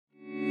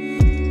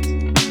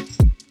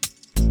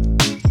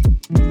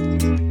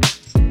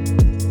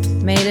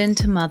Maiden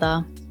to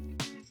mother,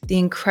 the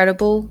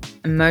incredible,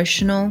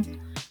 emotional,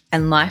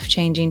 and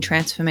life-changing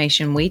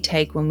transformation we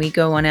take when we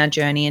go on our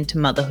journey into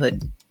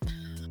motherhood.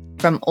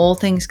 From all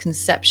things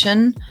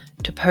conception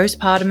to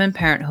postpartum and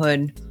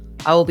parenthood,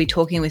 I will be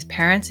talking with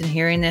parents and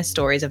hearing their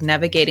stories of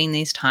navigating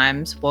these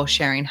times while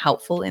sharing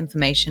helpful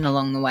information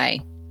along the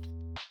way.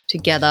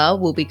 Together,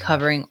 we'll be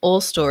covering all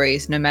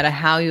stories, no matter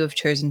how you have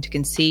chosen to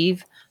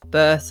conceive,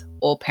 birth,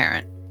 or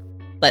parent.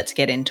 Let's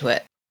get into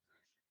it.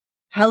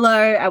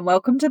 Hello and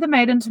welcome to the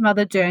Maiden to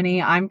Mother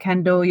journey. I'm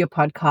Kendall, your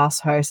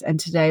podcast host, and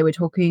today we're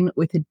talking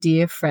with a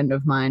dear friend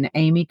of mine,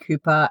 Aimee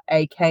Cooper,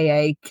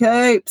 aka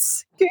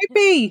Coops.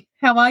 Coopy,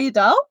 how are you,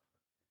 doll?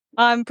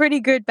 I'm pretty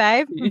good,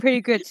 babe. I'm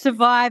pretty good.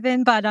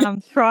 Surviving, but I'm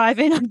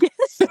thriving, I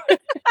guess.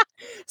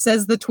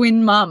 Says the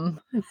twin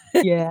mum.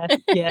 Yeah.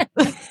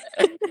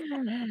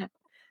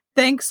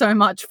 Thanks so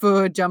much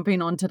for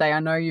jumping on today. I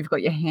know you've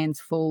got your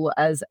hands full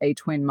as a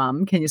twin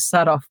mum. Can you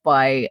start off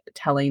by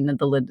telling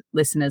the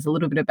listeners a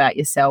little bit about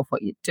yourself,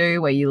 what you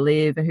do, where you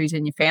live, who's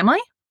in your family?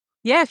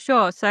 Yeah,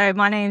 sure. So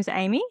my name's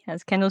Aimee,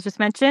 as Kendall's just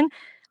mentioned.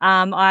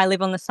 I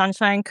live on the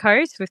Sunshine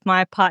Coast with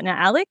my partner,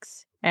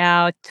 Alex,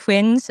 our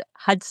twins,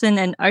 Hudson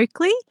and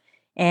Oakley,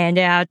 and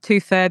our two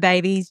fur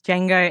babies,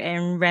 Django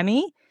and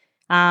Remy.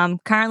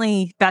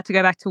 Currently about to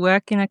go back to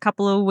work in a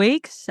couple of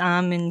weeks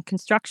in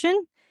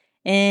construction.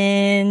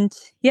 And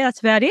yeah,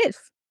 that's about it.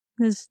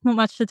 There's not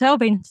much to tell.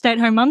 Been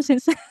stay-at-home mum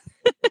since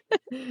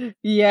then.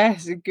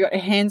 Yes, you've got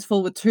hands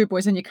full with two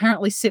boys, and you're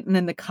currently sitting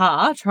in the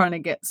car trying to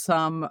get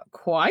some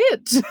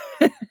quiet.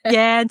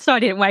 Yeah, and so I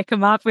didn't wake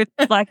them up with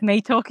like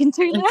me talking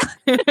to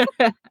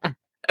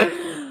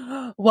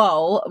them.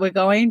 Well,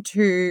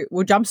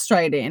 we'll jump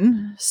straight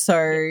in.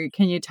 So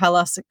can you tell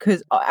us,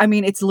 because I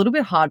mean, it's a little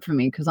bit hard for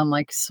me because I'm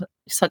like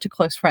such a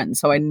close friend,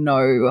 so I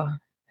know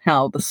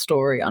how the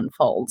story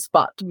unfolds.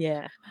 But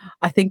yeah,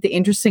 I think the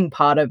interesting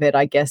part of it,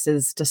 I guess,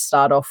 is to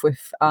start off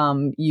with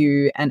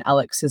you and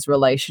Alex's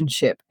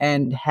relationship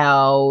and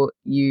how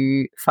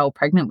you fell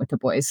pregnant with the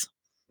boys.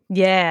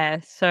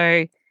 Yeah,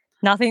 so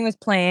nothing was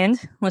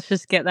planned. Let's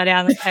just get that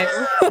out on the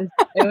table.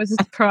 It was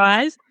a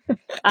surprise.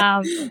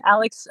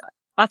 Alex,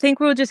 I think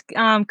we were just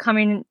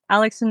coming.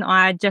 Alex and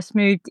I just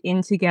moved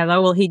in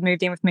together. Well, he'd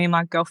moved in with me and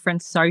my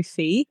girlfriend,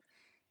 Sophie.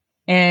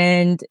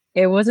 And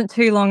it wasn't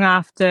too long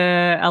after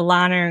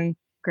Alana and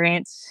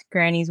Grant's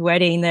granny's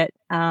wedding that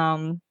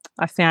I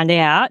found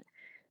out.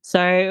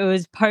 So it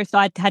was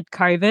I'd had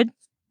COVID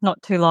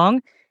not too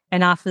long.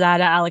 And after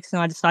that, Alex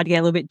and I decided to get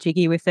a little bit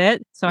jiggy with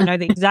it. So I know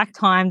the exact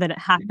time that it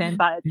happened,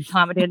 but at the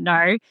time I didn't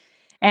know.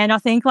 And I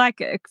think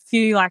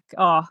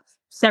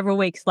several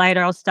weeks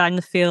later, I was starting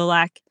to feel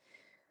like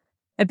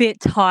a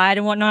bit tired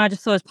and whatnot. I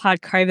just thought it was part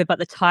of COVID, but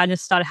the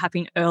tiredness started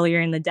happening earlier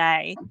in the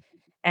day.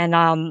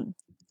 And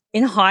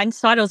in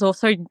hindsight, I was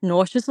also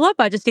nauseous a lot,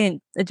 but it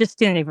just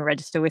didn't even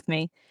register with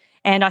me.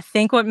 And I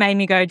think what made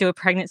me go do a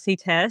pregnancy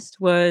test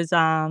was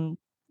I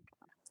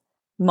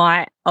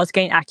was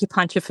getting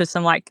acupuncture for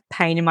some like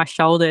pain in my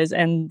shoulders,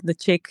 and the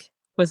chick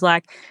was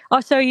like, "Oh,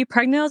 so are you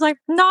pregnant?" I was like,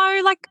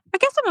 "No, like I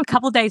guess I'm a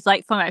couple of days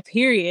late for my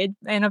period,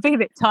 and I've been a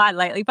bit tired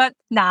lately, but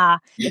nah."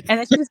 And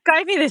then she just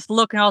gave me this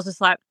look, and I was just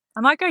like,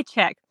 "I might go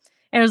check."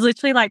 And it was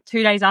literally like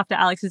 2 days after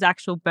Alex's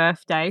actual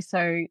birthday,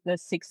 so the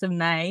 6th of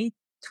May,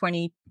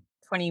 22,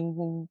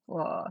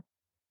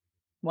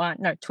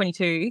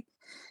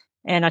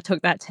 and I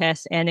took that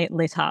test and it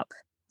lit up.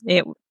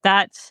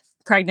 That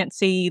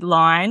pregnancy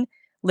line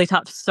lit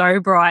up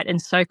so bright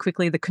and so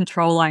quickly the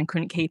control line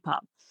couldn't keep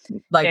up.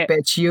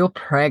 Bitch, you're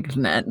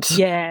pregnant.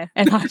 Yeah,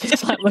 and I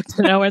just like looked at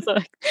it and I was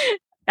like,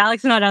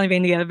 Alex and I'd only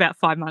been together about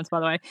 5 months, by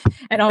the way,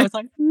 and I was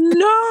like,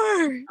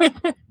 no.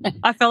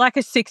 I felt like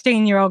a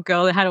 16-year-old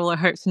girl that had all her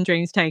hopes and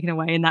dreams taken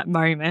away in that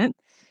moment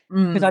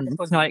because I just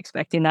was not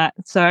expecting that.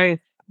 So.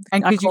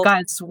 And because you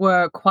guys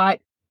were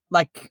quite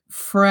like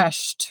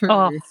fresh too.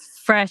 Oh,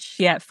 fresh,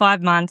 yeah.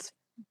 5 months,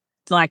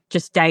 like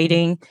just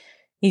dating.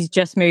 He's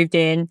just moved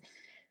in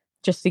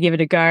just to give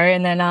it a go.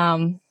 And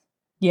then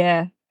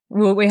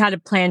we had a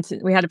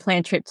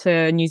planned trip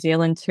to New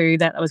Zealand too.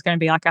 That was going to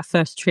be like our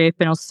first trip,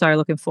 and I was so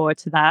looking forward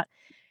to that.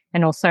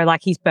 And also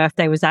like his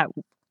birthday was that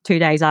 2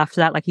 days after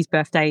that, like his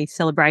birthday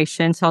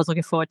celebration. So I was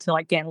looking forward to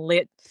like getting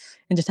lit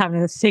and just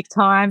having a sick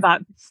time,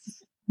 but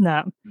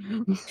no.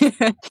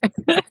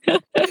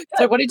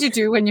 So what did you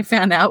do when you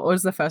found out? What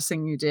was the first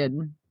thing you did?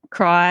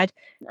 Cried,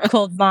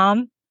 called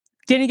mum.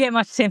 Didn't get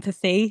much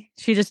sympathy.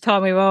 She just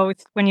told me, well,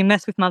 when you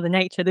mess with Mother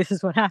Nature, this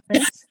is what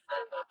happens.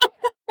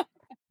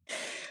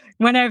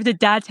 Went over to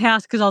Dad's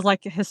house because I was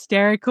like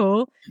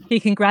hysterical. He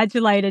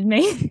congratulated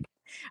me.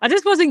 I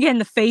just wasn't getting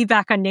the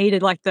feedback I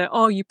needed, like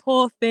oh, you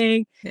poor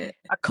thing.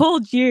 I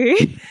called you.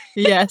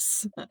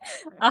 Yes.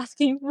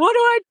 Asking, what do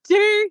I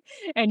do?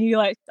 And you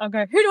I'm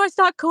going, who do I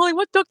start calling?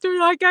 What doctor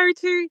do I go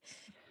to?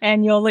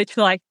 And you're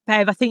literally like,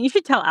 babe, I think you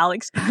should tell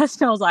Alex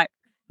first. And I was like,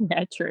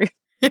 yeah, true.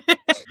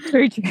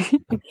 True.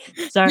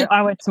 So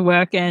I went to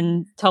work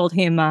and told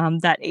him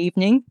that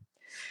evening.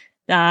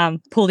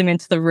 Pulled him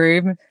into the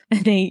room,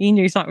 and he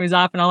knew something was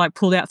up, and I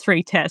pulled out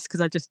 3 tests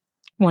because I just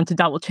wanted to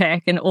double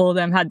check, and all of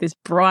them had this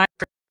bright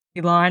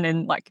line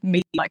and like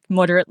me like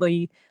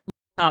moderately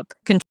up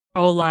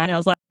control line. I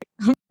was like,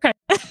 okay.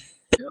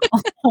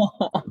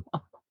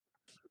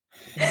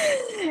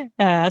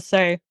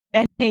 So,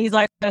 and he's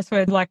like, first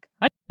word, like,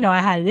 I didn't know I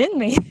had it in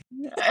me.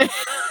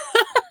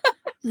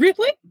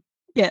 Really?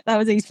 Yeah, that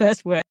was his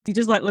first word. He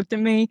just like looked at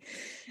me,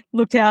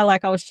 looked how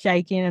like I was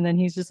shaking, and then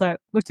he's just like,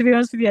 look, to be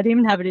honest with you, I didn't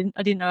even have it in.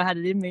 I didn't know I had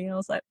it in me. And I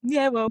was like,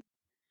 yeah, well,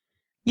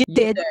 you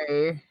did.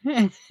 do.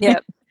 Yeah.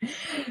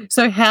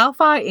 So how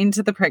far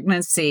into the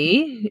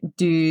pregnancy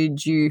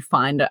did you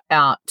find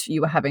out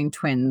you were having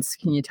twins?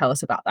 Can you tell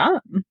us about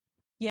that?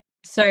 Yeah.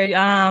 So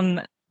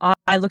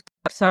I looked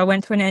up. So I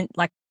went to an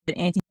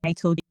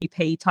antenatal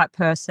GP type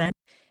person,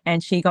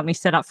 and she got me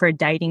set up for a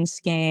dating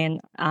scan.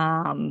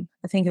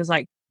 I think it was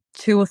like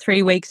 2 or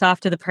 3 weeks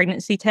after the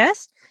pregnancy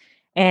test,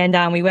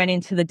 and we went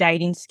into the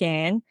dating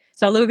scan.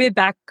 So a little bit of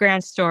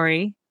background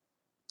story: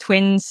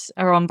 twins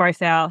are on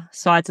both our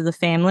sides of the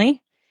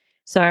family.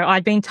 So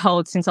I'd been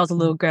told since I was a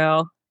little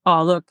girl,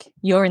 oh, look,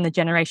 you're in the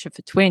generation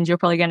for twins. You're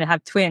probably going to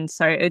have twins.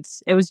 So it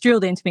was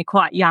drilled into me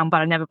quite young,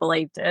 but I never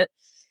believed it.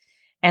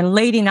 And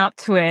leading up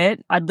to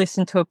it, I'd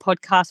listened to a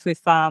podcast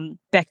with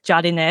Beck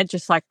Judd in it,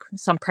 just like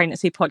some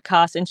pregnancy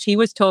podcast. And she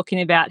was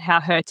talking about how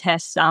her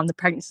test, the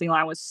pregnancy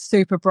line was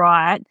super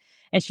bright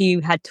and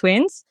she had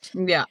twins.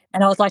 Yeah.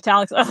 And I was like to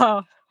Alex,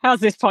 oh, how's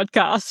this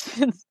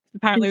podcast?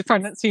 Apparently with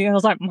pregnancy. And I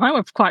was like, mine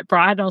was quite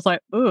bright. And I was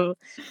like, ooh.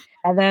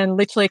 And then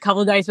literally a couple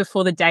of days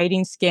before the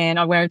dating scan,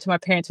 I went to my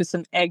parents with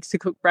some eggs to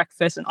cook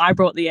breakfast, and I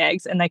brought the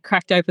eggs, and they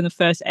cracked open the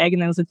first egg, and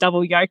there was a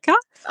double yolker.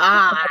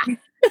 Ah.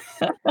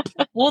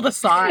 All the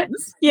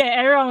signs. Yeah,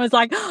 everyone was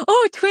like,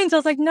 oh, twins. I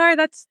was like, no,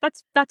 that's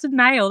a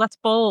male. That's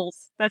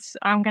balls.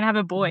 I'm going to have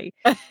a boy.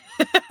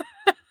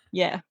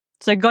 Yeah.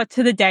 So got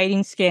to the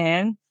dating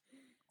scan.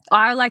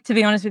 I like to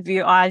be honest with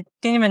you, I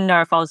didn't even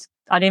know if I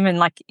didn't even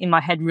like in my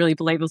head really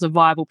believe it was a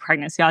viable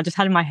pregnancy. I just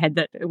had in my head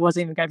that it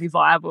wasn't even going to be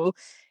viable.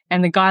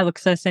 And the guy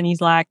looks at us and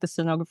he's like, the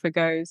sonographer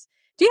goes,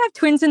 do you have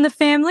twins in the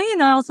family?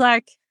 And I was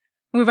like,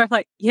 we were both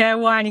like, yeah,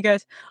 why? And he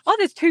goes, oh,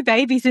 there's 2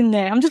 babies in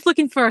there. I'm just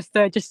looking for a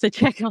third just to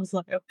check. And I was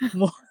like,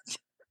 what?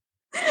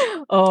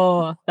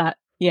 Oh, that,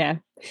 yeah.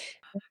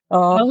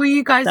 Oh, how were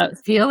you guys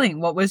feeling?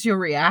 What was your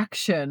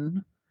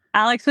reaction?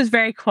 Alex was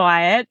very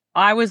quiet.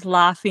 I was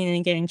laughing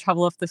and getting in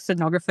trouble off the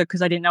sonographer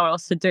because I didn't know what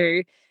else to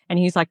do. And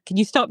he's like, can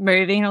you stop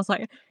moving? And I was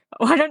like,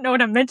 oh, I don't know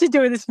what I'm meant to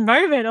do in this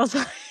moment. I was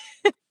like,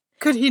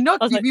 could he not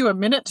give you a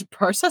minute to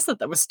process it?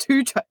 There was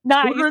 2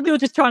 No, he's still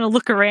just trying to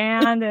look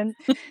around. And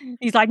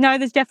he's like, no,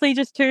 there's definitely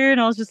just 2. And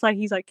I was just like,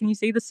 he's like, can you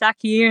see the sac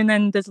here? And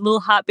then there's a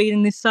little heartbeat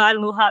in this side, a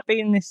little heartbeat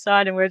in this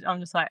side. And I'm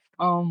just like,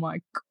 oh my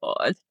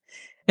God.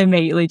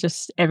 Immediately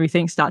just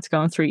everything starts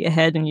going through your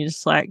head and you're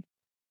just like,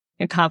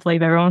 I can't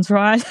believe everyone's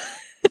right.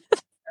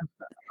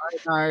 I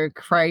know,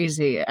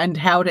 crazy. And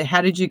how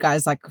did you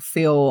guys like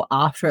feel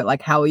after it?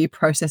 Like, how were you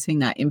processing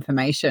that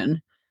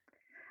information?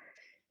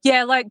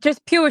 Yeah, like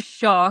just pure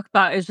shock,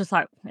 but it's just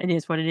like, it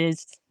is what it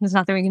is. There's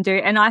nothing we can do.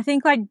 And I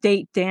think like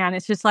deep down,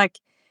 it's just like,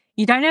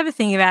 you don't ever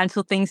think about it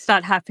until things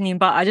start happening.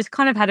 But I just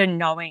kind of had a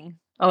knowing.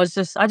 I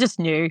just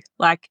knew,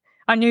 like,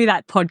 I knew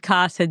that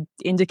podcast had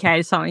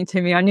indicated something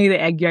to me. I knew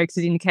the egg yolks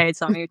had indicated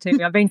something to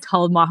me. I've been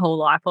told my whole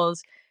life I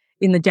was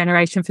in the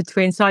generation for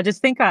twins. So I just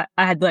think I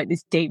had like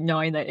this deep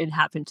knowing that it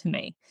happened to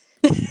me.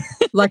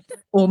 Like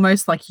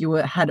almost like you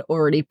had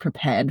already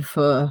prepared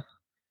for.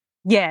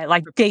 Yeah,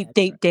 like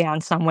deep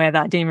down somewhere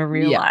that I didn't even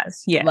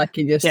realize. Yeah. Like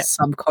in your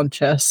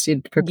subconscious,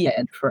 you'd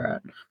prepared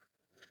for it.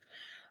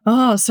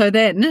 Oh, so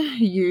then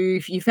you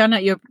found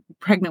out you're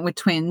pregnant with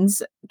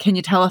twins. Can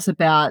you tell us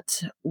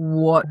about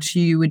what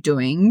you were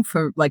doing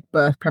for like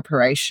birth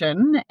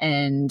preparation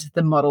and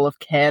the model of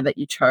care that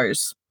you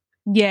chose?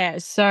 Yeah,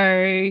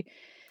 so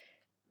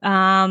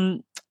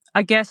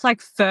I guess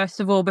like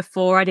first of all,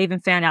 before I'd even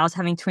found out I was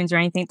having twins or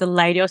anything, the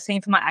lady I was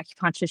seeing for my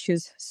acupuncture, she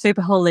was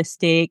super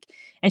holistic,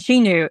 and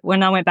she knew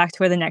when I went back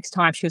to her the next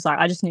time, she was like,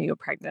 I just knew you were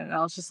pregnant. And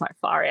I was just like,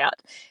 far out.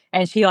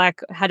 And she like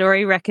had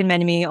already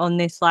recommended me on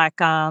this like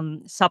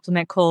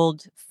supplement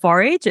called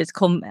Forage. It's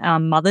called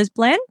Mother's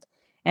Blend,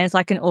 and it's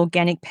like an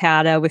organic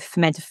powder with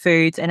fermented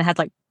foods, and it had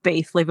like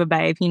beef liver,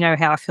 babe. You know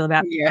how I feel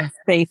about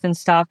beef and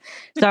stuff.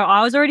 So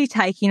I was already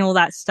taking all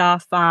that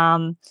stuff.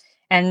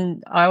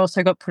 And I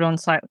also got put on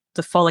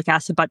the folic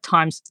acid, but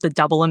times the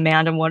double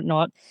amount and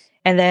whatnot.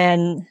 And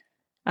then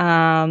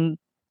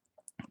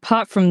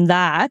apart from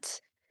that,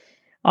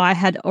 I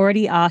had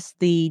already asked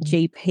the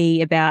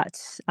GP about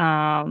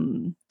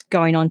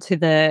going on to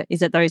the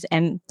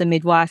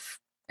midwife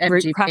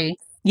MGP.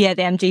 Yeah,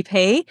 the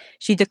MGP.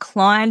 She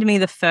declined me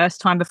the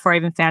first time before I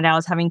even found out I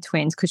was having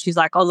twins because she's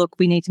like, oh, look,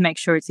 we need to make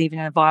sure it's even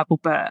a viable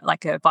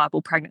like a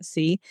viable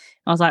pregnancy.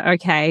 I was like,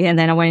 okay. And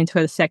then I went into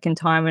her the second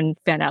time and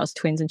found out I was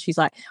twins. And she's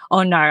like,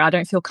 oh, no, I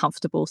don't feel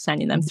comfortable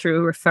sending them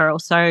through a referral.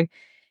 So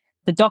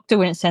the doctor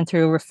wouldn't send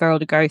through a referral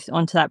to go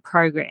onto that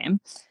program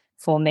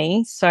for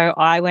me. So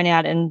I went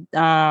out and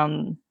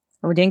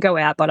we didn't go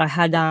out, but I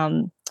had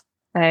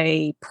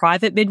a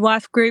private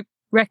midwife group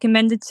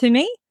recommended to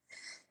me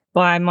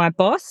by my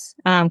boss,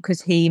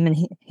 because him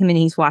and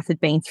his wife had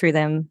been through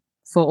them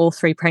for all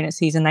 3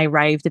 pregnancies, and they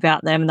raved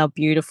about them and they're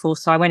beautiful.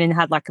 So I went and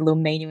had like a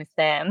little meeting with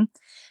them,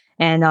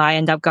 and I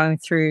ended up going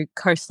through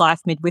Coast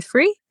Life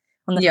Midwifery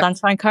on the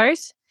Sunshine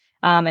Coast.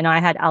 And I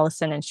had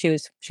Alison, and she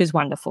was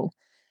wonderful.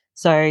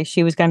 So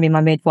she was going to be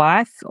my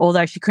midwife,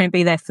 although she couldn't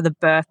be there for the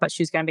birth, but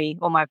she was going to be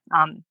all my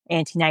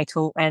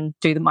antenatal and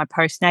do my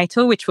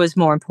postnatal, which was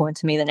more important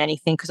to me than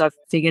anything, because I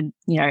figured,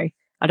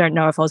 I don't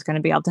know if I was going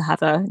to be able to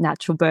have a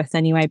natural birth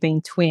anyway,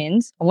 being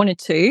twins. I wanted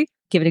to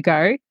give it a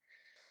go,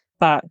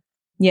 but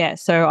yeah,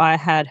 so I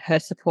had her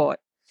support.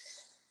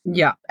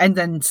 Yeah, and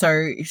then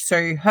so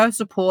her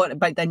support,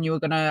 but then you were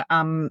gonna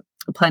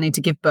planning to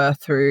give birth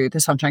through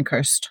the Sunshine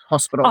Coast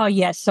Hospital. Oh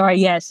yes, sorry,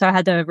 yeah. So I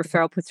had the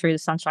referral put through the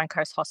Sunshine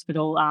Coast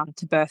Hospital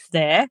to birth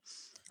there.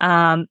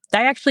 They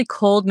actually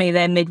called me,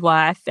 their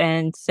midwife,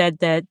 and said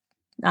that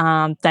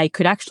they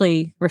could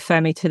actually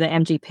refer me to the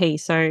MGP.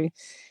 So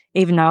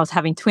even though I was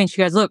having twins,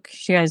 she goes,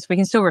 we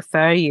can still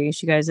refer you.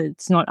 She goes,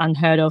 it's not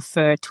unheard of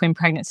for twin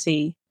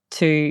pregnancy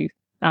to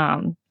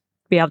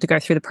be able to go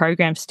through the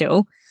program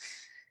still.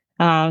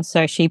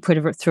 So she put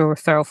it through a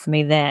referral for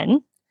me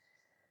then.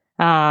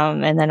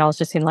 And then I was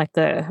just in I've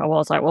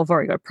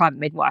already got a private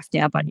midwife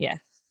now, but yeah,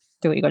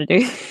 do what you got to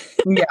do.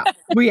 Yeah.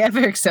 Were you ever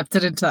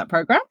accepted into that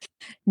program?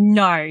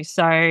 No.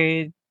 So,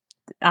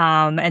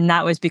 and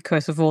that was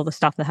because of all the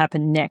stuff that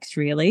happened next,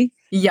 really.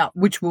 Yeah,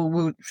 which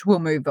we'll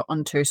move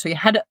on to. So you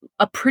had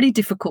a pretty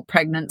difficult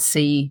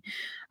pregnancy,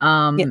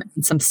 and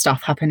some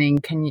stuff happening.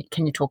 Can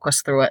you talk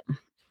us through it?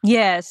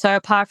 Yeah, so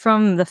apart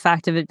from the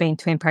fact of it being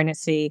twin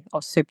pregnancy, I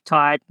was super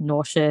tired,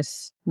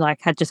 nauseous,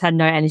 had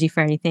no energy for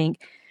anything.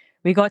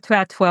 We got to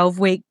our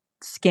 12-week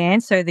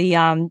scan, so the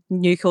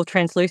nuchal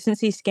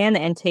translucency scan, the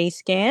NT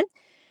scan,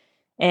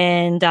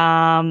 and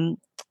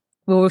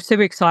we were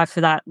super excited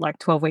for that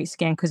 12-week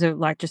scan, because it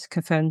just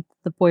confirmed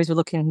the boys were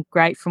looking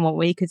great from what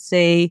we could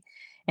see,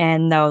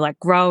 and they were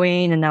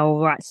growing and they were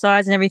right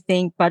size and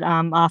everything. But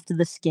after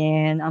the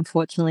scan,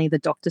 unfortunately, the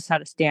doctor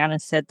sat us down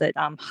and said that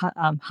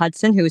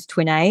Hudson, who was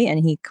twin A, and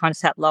he kind of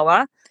sat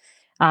lower,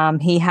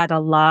 he had a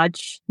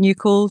large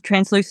nuchal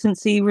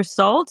translucency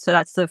result. So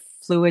that's the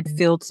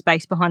fluid-filled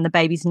space behind the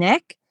baby's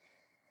neck.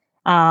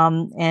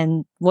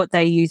 And what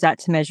they use that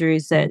to measure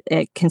is that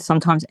it can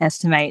sometimes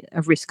estimate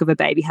a risk of a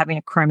baby having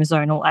a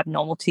chromosomal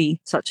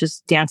abnormality, such as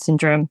Down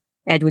syndrome,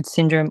 Edwards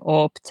syndrome,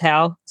 or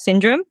Patau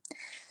syndrome,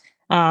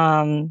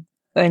 and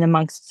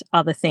amongst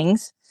other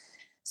things.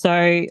 So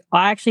I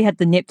actually had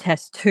the NIP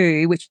test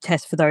too, which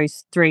tests for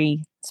those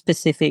 3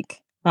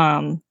 specific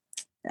chromosomal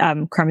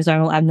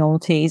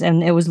abnormalities,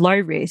 and it was low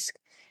risk.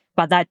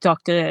 But that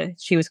doctor,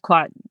 she was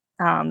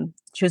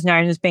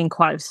known as being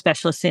quite a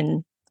specialist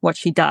in what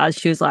she does.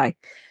 She was like,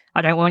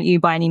 I don't want you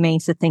by any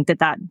means to think that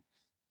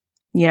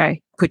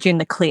put you in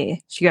the clear.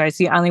 She goes,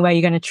 the only way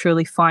you're going to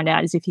truly find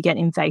out is if you get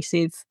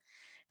invasive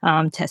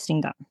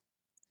testing done.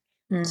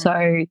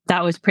 So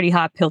that was pretty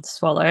hard pill to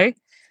swallow.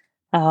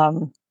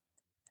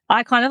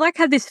 I kind of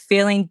had this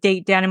feeling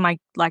deep down in my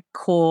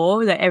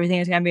core that everything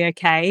is going to be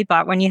okay.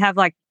 But when you have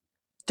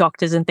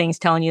doctors and things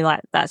telling you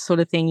that sort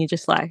of thing, you're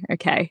just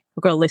okay,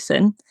 I've got to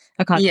listen.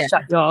 I can't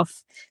shut you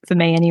off, for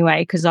me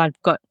anyway, because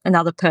I've got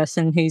another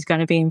person who's going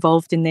to be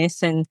involved in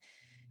this. And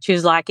she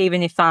was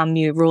even if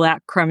you rule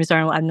out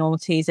chromosomal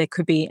abnormalities, there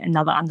could be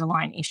another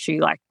underlying issue.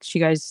 She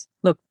goes,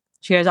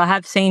 I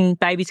have seen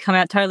babies come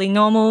out totally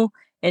normal.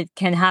 It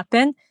can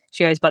happen.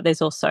 She goes, but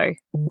there's also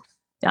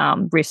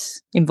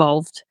risks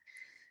involved.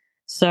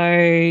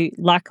 So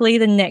luckily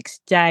the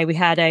next day we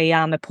had a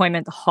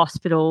appointment at the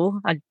hospital.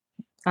 I'd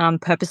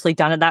purposely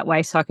done it that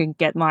way so I could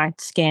get my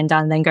scan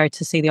done and then go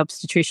to see the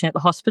obstetrician at the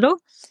hospital.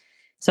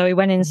 So we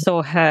went in and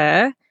saw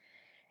her,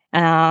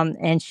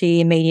 and she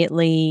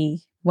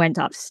immediately went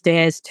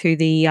upstairs to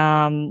the,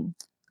 I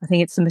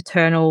think it's the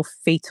maternal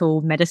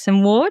fetal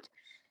medicine ward,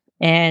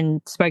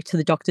 and spoke to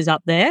the doctors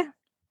up there.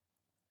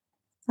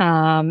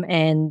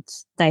 And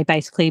they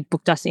basically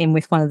booked us in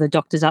with one of the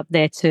doctors up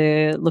there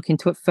to look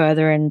into it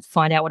further and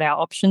find out what our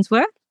options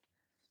were.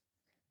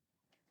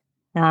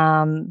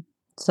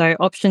 So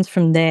options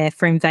from there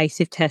for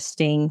invasive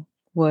testing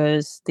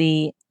was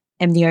the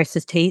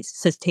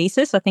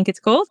amniocentesis, I think it's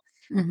called,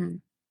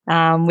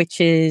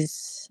 which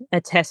is a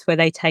test where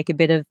they take a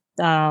bit of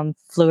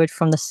fluid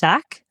from the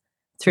sac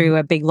through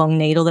a big long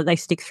needle that they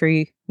stick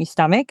through your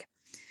stomach.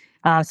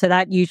 So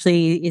that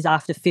usually is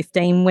after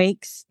 15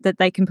 weeks that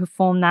they can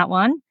perform that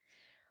one.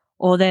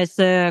 Or there's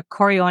the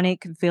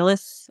chorionic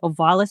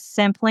villus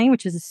sampling,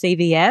 which is a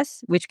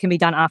CVS, which can be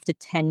done after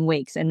 10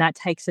 weeks, and that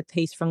takes a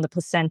piece from the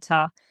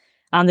placenta.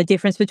 The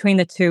difference between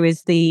the two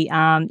is the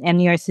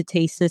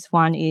amniocentesis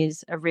one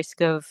is a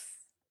risk of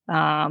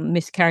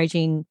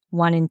miscarriaging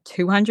 1 in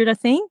 200, I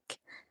think.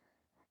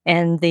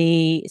 And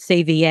the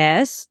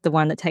CVS, the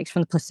one that takes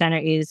from the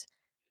placenta,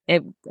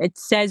 it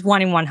says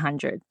 1 in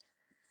 100.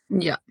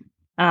 Yeah.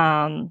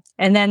 And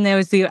then there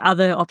was the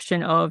other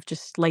option of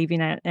just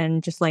leaving it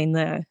and just letting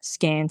the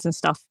scans and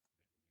stuff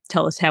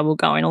tell us how we're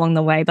going along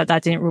the way. But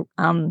that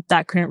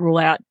that couldn't rule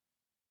out,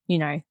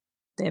 there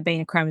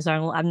being a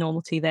chromosomal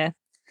abnormality there.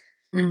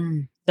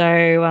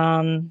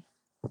 So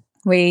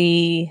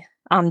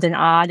ummed and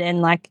ahed.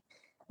 And like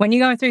when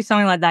you're going through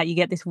something like that, you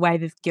get this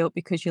wave of guilt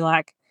because you're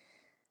like,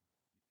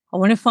 I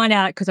want to find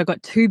out because I've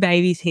got 2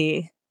 babies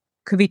here.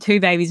 Could be 2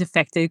 babies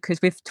affected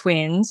because with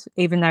twins,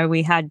 even though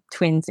we had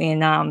twins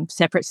in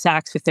separate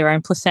sacs with their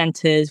own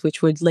placentas,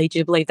 which would lead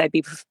you to believe they'd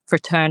be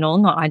fraternal,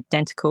 not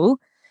identical.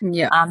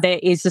 Yeah. There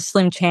is a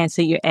slim chance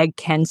that your egg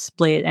can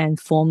split and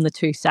form the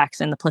 2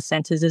 sacs and the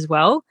placentas as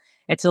well.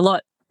 It's a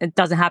lot. It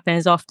doesn't happen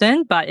as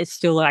often, but it's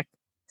still like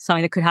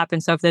something that could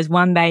happen. So if there's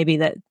one baby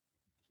that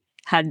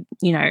had,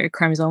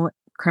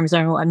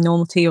 chromosomal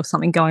abnormality or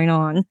something going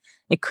on,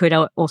 it could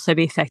also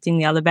be affecting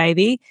the other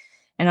baby.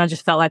 And I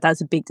just felt like that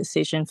was a big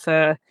decision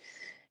for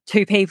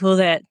 2 people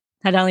that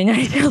had only known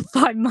each other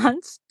 5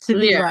 months to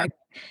be like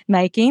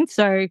making.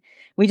 So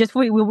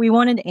we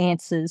wanted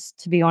answers,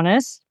 to be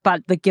honest,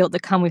 but the guilt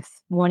that come with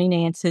wanting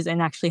answers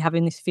and actually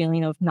having this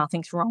feeling of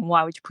nothing's wrong,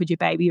 why would you put your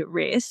baby at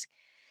risk,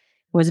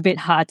 was a bit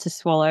hard to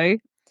swallow.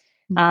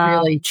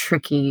 Really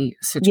tricky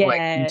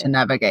situation to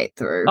navigate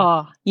through.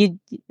 Oh,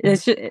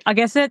 I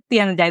guess at the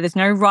end of the day, there's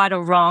no right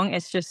or wrong.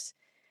 It's just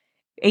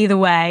either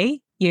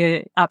way,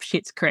 you're up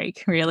shit's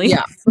creek, really.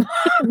 Yeah.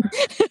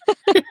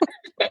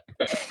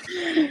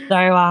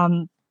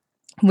 So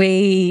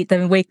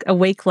a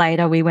week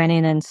later, we went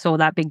in and saw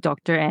that big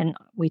doctor, and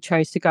we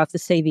chose to go for the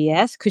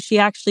CVS because she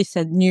actually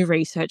said new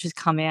research has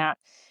come out,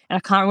 and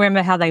I can't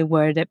remember how they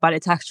worded it, but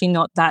it's actually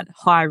not that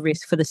high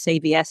risk for the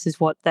CVS is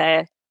what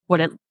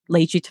it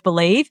leads you to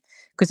believe,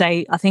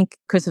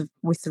 because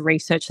with the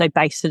research they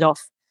based it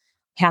off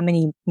how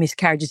many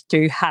miscarriages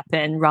do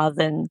happen rather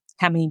than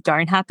how many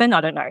don't happen.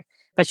 I don't know.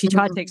 But she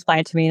tried to explain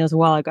it to me, and it was a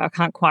while ago. I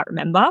can't quite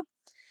remember.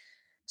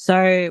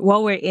 So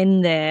while we're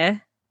in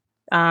there,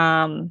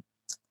 her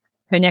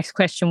next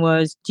question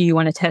was, do you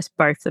want to test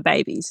both the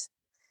babies?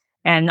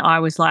 And I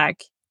was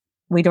like,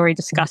 we'd already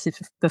discussed it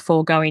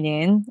before going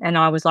in. And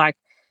I was like,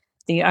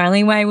 the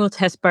only way we'll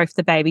test both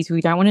the babies,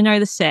 we don't want to know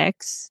the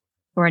sex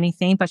or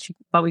anything,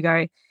 but we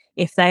go,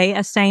 if they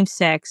are same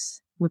sex,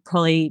 we're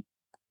probably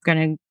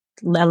going to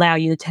allow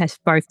you to test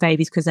both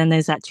babies because then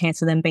there's that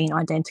chance of them being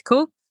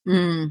identical.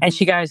 And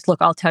she goes,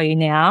 look, I'll tell you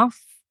now.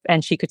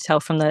 And she could tell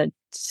from the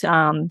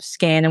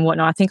scan and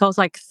whatnot. I think I was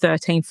like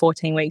 13,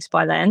 14 weeks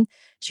by then.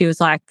 She was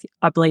like,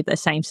 I believe they're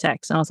same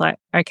sex. And I was like,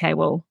 okay,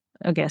 well,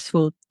 I guess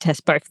we'll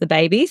test both the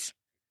babies.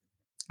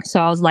 So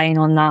I was laying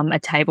on a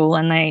table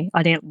and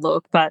I didn't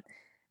look, but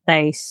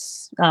they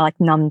like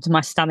numbed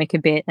my stomach a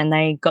bit, and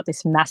they got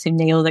this massive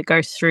needle that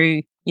goes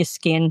through your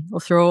skin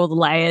or through all the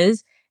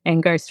layers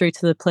and goes through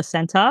to the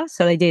placenta.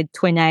 So they did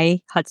twin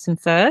A Hudson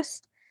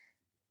first,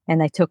 and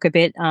they took a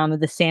bit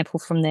of the sample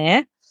from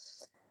there.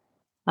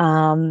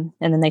 And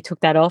then they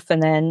took that off,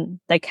 and then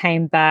they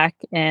came back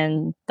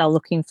and they were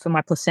looking for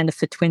my placenta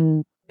for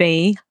twin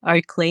B,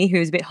 Oakley, who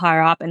was a bit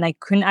higher up, and they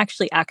couldn't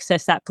actually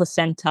access that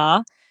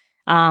placenta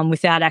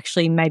without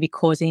actually maybe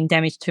causing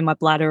damage to my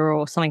bladder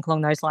or something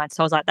along those lines.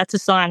 So I was like, that's a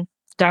sign.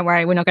 Don't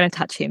worry, we're not going to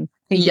touch him.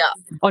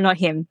 Or not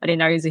him. I didn't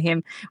know he was a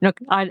him.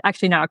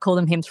 I called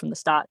them hims from the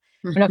start.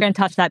 We're not going to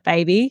touch that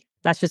baby.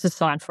 That's just a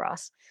sign for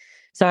us.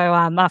 So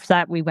after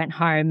that, we went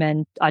home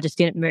and I just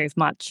didn't move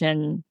much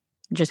and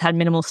just had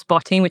minimal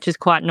spotting, which is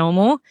quite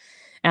normal.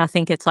 And I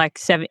think it's like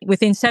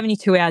within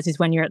 72 hours is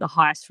when you're at the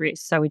highest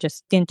risk. So we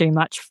just didn't do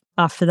much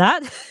after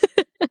that.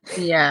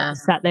 Yeah.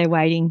 Sat there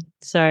waiting.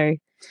 So,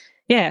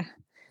 yeah,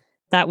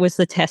 that was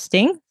the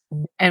testing.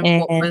 And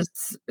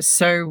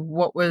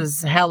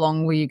how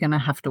long were you going to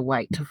have to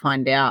wait to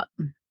find out?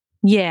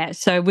 Yeah.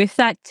 So with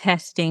that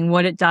testing,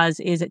 what it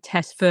does is it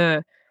tests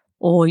for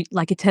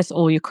it tests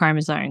all your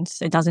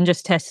chromosomes. It doesn't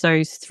just test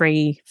those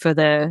 3 for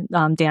the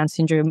Down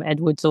syndrome,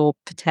 Edwards or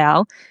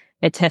Patel.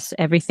 It tests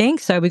everything.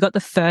 So we got the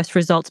first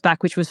results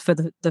back, which was for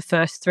the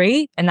first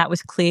 3, and that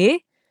was clear.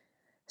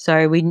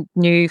 So we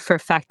knew for a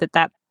fact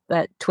that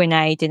twin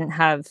A didn't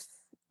have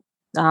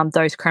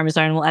those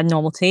chromosomal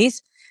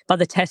abnormalities, but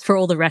the test for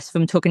all the rest of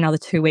them took another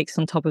 2 weeks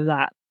on top of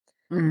that.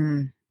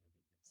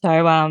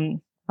 So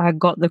I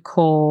got the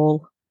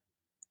call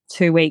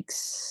 2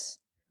 weeks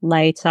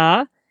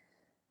later,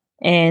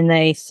 and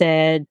they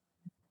said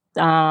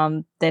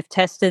they've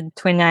tested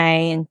twin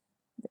A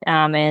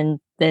and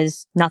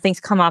there's nothing's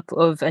come up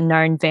of a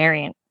known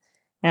variant.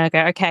 And I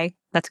go, okay,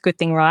 that's a good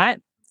thing, right?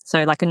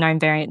 So like a known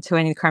variant to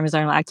any of the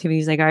chromosomal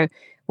activities. They go,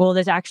 well,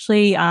 there's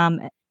actually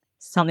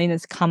something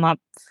that's come up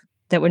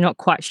that we're not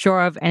quite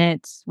sure of,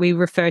 and we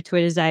refer to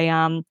it as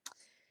a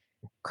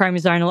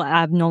chromosomal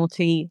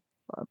abnormality,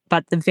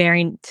 but the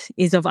variant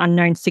is of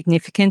unknown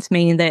significance,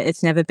 meaning that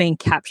it's never been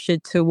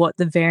captured to what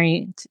the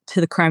variant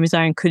to the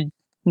chromosome could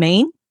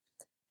mean.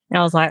 And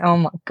I was like, oh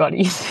my God.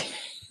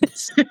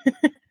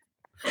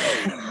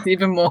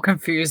 Even more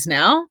confused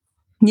now.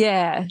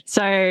 Yeah.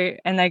 So,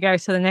 and they go,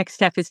 so the next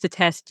step is to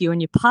test you and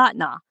your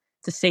partner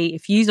to see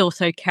if you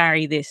also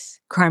carry this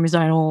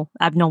chromosomal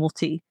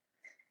abnormality.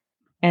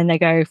 And they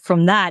go,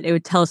 from that, it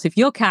would tell us if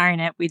you're carrying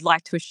it, we'd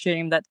like to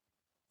assume that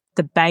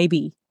the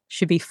baby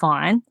should be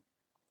fine.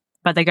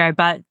 But they go,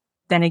 but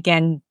then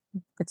again,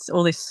 it's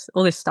all this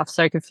stuff's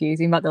so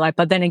confusing. But they're like,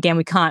 but then again,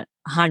 we can't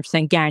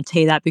 100%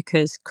 guarantee that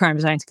because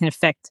chromosomes can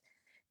affect,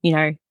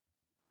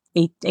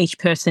 each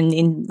person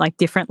in like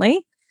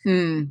differently.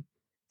 Mm.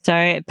 So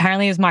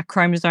apparently it was my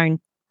chromosome.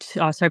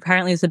 So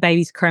apparently it was the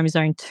baby's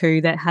chromosome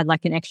 2 that had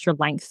like an extra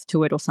length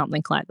to it or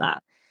something like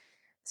that.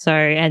 So,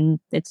 and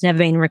it's never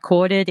been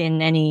recorded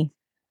in any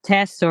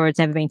tests, or it's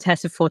never been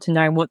tested for to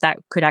know what that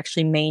could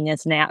actually mean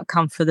as an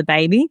outcome for the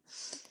baby.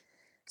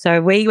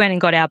 So we went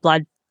and got our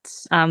blood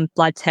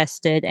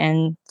tested,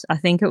 and I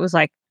think it was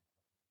like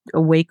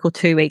a week or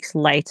 2 weeks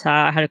later,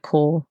 I had a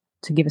call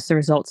to give us the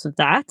results of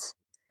that.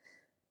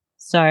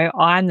 So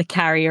I'm the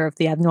carrier of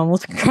the abnormal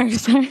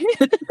chromosome.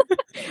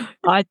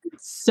 I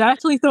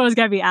certainly thought it was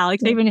going to be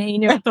Alex. Even he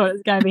knew I thought it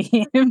was going to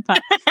be him,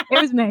 but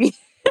it was me.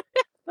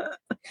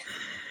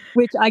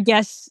 Which I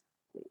guess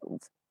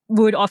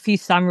would offer you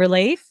some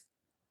relief.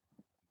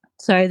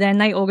 So then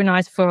they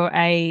organised for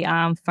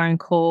a phone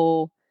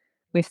call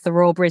with the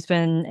Royal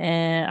Brisbane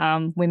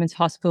Women's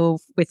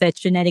Hospital with their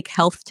genetic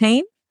health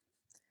team,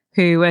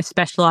 who were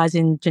specialised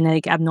in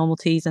genetic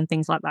abnormalities and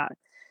things like that.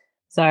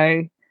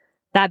 So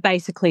that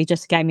basically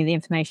just gave me the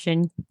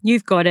information.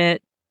 You've got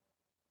it.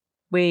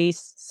 We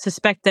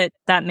suspect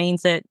that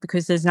means that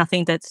because there's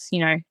nothing that's,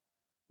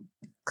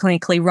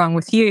 clinically wrong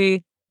with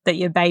you, that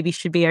your baby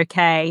should be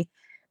okay,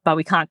 but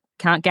we can't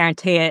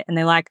guarantee it. And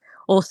they're like,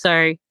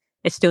 also,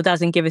 it still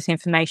doesn't give us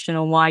information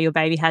on why your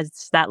baby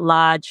has that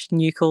large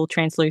nuchal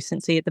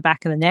translucency at the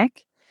back of the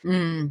neck.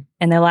 Mm.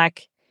 And they're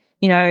like,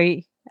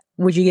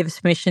 would you give us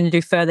permission to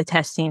do further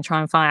testing and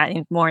try and find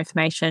out more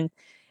information?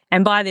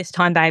 And by this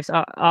time, babes,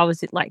 I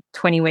was at like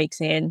 20 weeks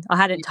in. I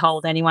hadn't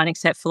told anyone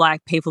except for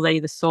like people that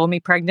either saw me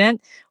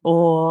pregnant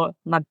or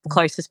my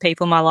closest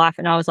people in my life.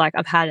 And I was like,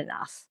 I've had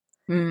enough.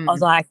 Mm. I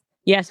was like,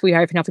 yes, we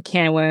opened up a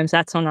can of worms.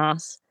 That's on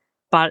us.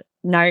 But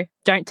no,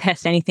 don't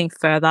test anything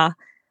further.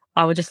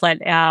 I will just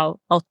let our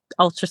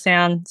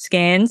ultrasound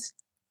scans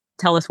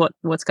tell us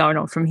what's going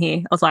on from here.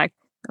 I was like,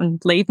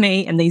 leave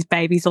me and these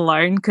babies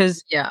alone,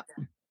 because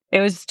it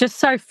was just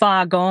so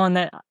far gone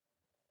that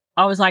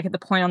I was like, at the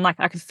point, I'm like,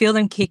 I can feel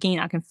them kicking,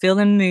 I can feel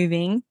them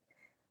moving.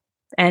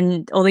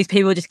 And all these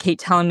people just keep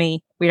telling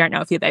me, we don't know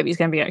if your baby's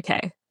going to be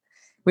okay.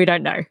 We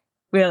don't know.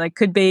 We're like,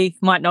 could be,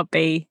 might not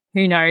be,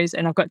 who knows?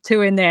 And I've got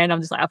 2 in there and I'm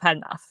just like, I've had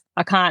enough.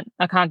 I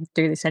can't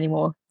do this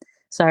anymore.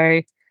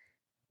 So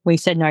we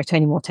said no to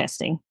any more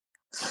testing.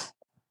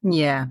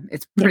 Yeah,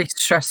 it's pretty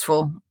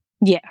stressful.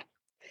 Yeah.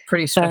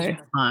 Pretty stressful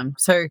time.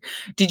 So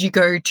did you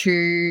go to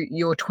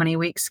your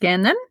 20-week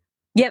scan then?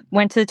 Yep,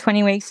 went to the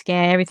 20-week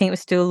scan. Everything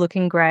was still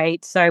looking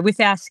great. So with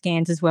our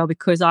scans as well,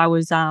 because I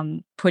was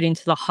put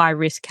into the high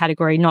risk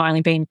category, not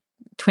only being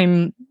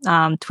twin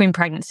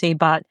pregnancy,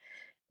 but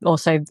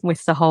also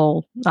with the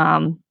whole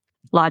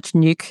large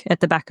nuke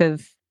at the back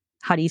of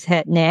Huddy's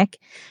neck.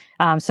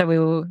 So we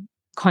were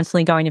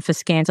constantly going in for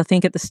scans. I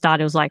think at the start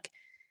it was like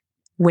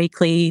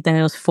weekly, then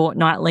it was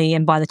fortnightly,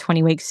 and by the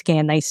 20-week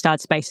scan they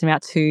started spacing them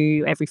out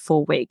to every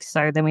 4 weeks.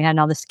 So then we had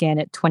another scan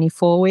at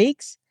 24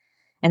 weeks.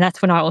 And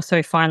that's when I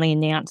also finally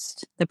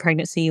announced the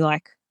pregnancy,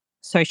 like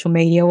social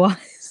media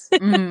wise.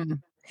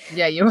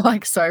 Yeah, you were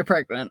like so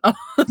pregnant.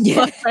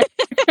 Yeah.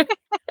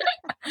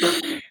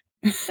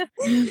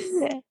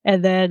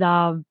 And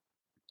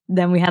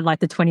then we had like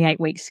the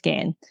 28-week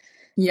scan.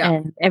 Yeah.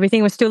 And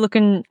everything was still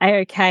looking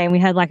okay. And we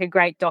had like a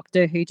great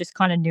doctor who just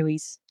kind of knew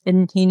his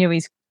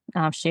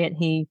shit.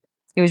 He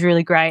was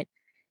really great.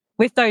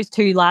 With those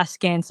 2 last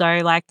scans though,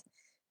 like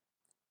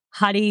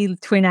Huddy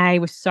twin A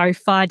was so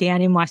far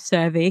down in my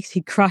cervix,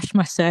 he crushed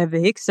my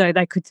cervix, so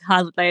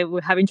they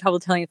were having trouble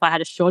telling if I had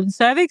a shortened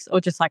cervix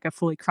or just like a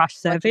fully crushed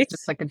cervix.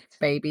 Just like a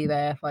baby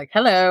there, like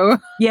hello.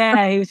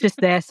 Yeah, he was just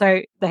there.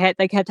 So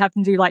they kept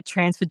having to do like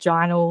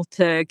transvaginal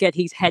to get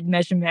his head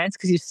measurements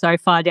because he was so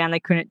far down they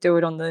couldn't do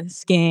it on the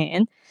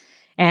scan.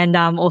 And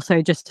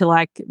also just to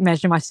like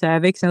measure my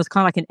cervix, and it was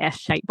kind of like an S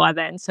shape by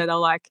then. So they're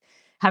like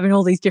having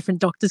all these different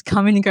doctors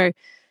come in and go,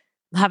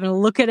 having a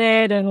look at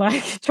it and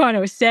like trying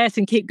to assess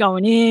and keep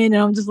going in,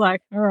 and I'm just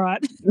like, all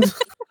right.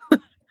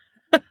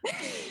 Had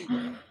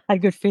a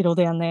good fiddle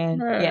down there.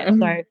 Yeah,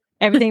 so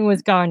everything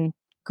was going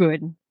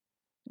good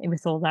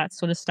with all that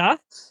sort of stuff.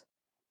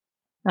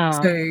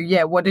 So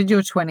yeah, what did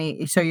your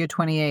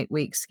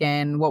 28-week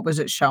scan, what was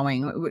it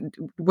showing?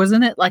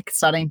 Wasn't it like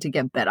starting to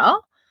get better?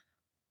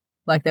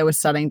 Like they were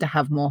starting to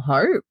have more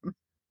hope?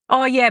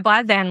 Oh yeah,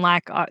 by then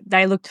like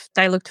they looked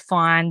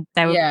fine.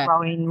 They were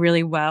growing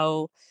really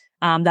well.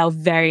 They were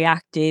very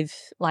active,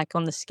 like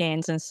on the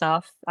scans and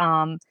stuff.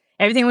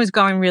 Everything was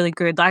going really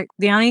good. Like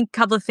the only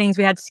couple of things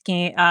we had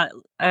a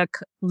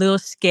little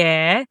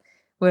scare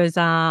was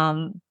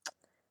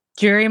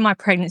during my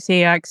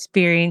pregnancy, I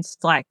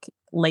experienced like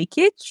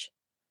leakage.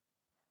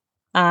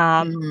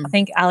 I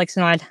think Alex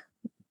and I'd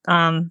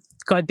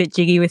got a bit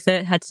jiggy with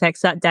it, had sex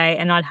that day,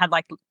 and I'd had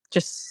like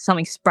just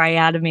something spray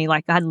out of me,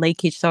 like I had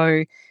leakage. So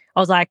I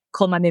was like,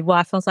 called my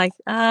midwife. I was like,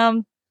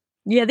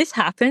 yeah, this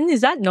happened. Is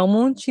that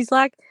normal? And she's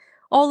like,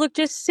 oh, look,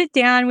 just sit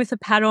down with a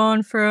pad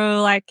on for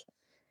like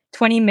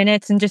 20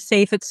 minutes and just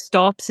see if it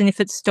stops. And if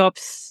it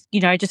stops,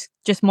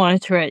 just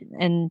monitor it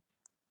and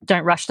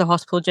don't rush to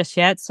hospital just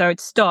yet. So it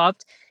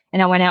stopped,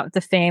 and I went out with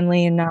the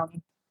family and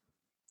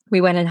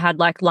we went and had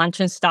like lunch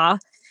and stuff.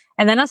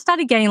 And then I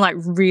started getting like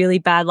really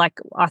bad, like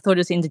I thought it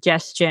was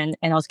indigestion,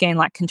 and I was getting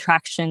like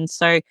contractions.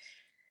 So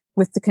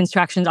with the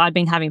contractions, I'd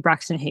been having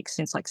Braxton Hicks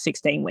since like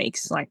 16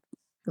 weeks. Like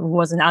it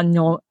wasn't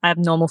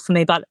abnormal for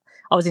me, but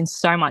I was in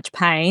so much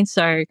pain.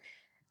 So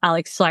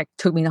Alex like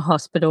took me to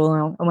hospital,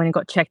 and I went and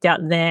got checked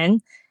out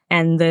then.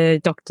 And the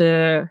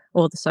doctor,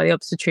 or the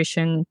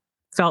obstetrician,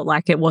 felt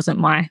like I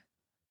wasn't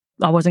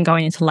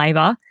going into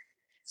labour.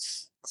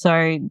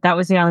 So that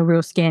was the only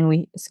real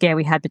scare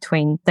we had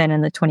between then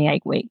and the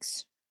 28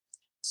 weeks.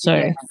 So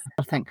yeah,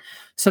 I think.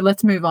 So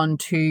let's move on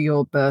to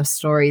your birth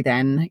story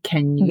then.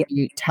 Can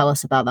you tell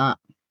us about that?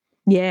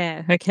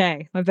 Yeah,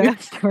 okay. My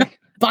birth story.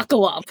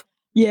 Buckle up.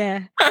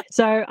 Yeah.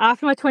 So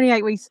after my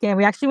 28-week scan,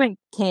 we actually went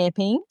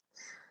camping,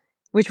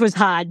 which was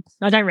hard.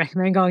 I don't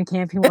recommend going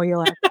camping while you're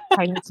like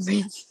pregnant.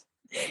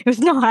 It was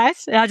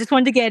nice. I just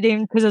wanted to get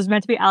in because it was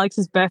meant to be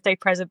Alex's birthday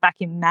present back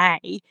in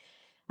May.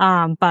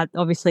 But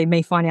obviously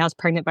me finding out I was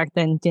pregnant back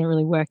then didn't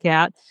really work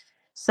out.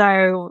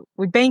 So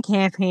we'd been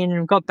camping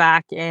and got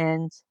back,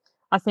 and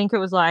I think it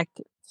was like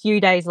a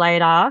few days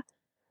later, I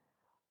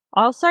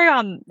also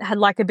had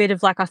like a bit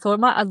of like, I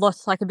thought I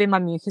lost like a bit of my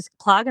mucus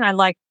plug, and I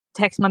like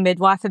text my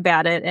midwife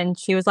about it, and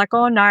she was like,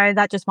 oh no,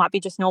 that just might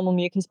be just normal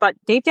mucus. But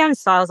deep down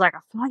inside I was like, I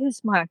feel like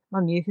it's my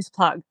mucus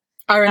plug.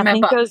 I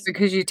remember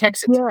because you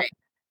texted to me.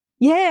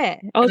 Yeah.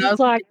 I was just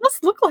like, it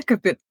must look like a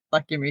bit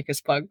like your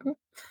mucus plug.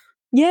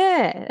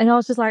 Yeah. And I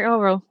was just like, oh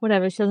well,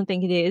 whatever, she doesn't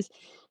think it is.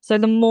 So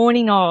the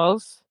morning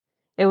of,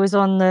 it was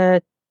on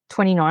the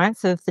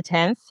 29th of the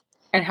 10th.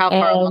 And how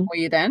far along were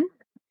you then?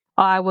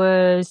 I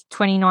was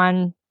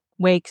 29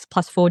 weeks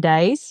plus 4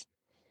 days.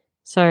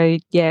 So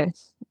yeah,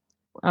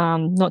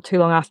 not too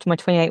long after my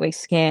 28-week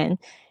scan.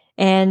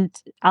 And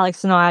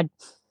Alex and I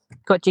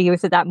got jiggy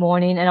with it that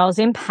morning, and I was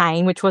in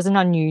pain, which wasn't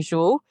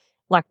unusual.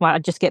 Like I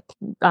just get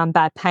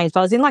bad pains, but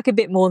I was in like a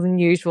bit more than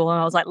usual,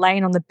 and I was like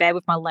laying on the bed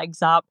with my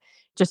legs up,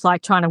 just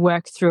like trying to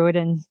work through it,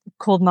 and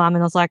called mum,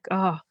 and I was like,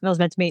 oh, I was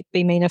meant to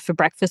be Mina for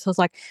breakfast. I was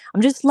like,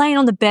 I'm just laying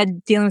on the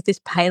bed dealing with this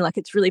pain, like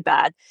it's really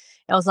bad.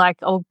 I was like,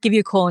 I'll give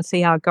you a call and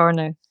see how I go in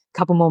a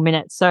couple more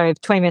minutes. So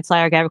 20 minutes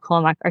later, I gave a call.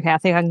 I'm like, okay, I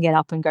think I can get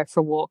up and go for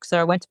a walk. So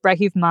I went to break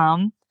with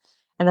mum,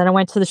 and then I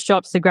went to the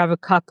shops to grab a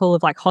couple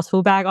of like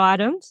hospital bag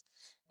items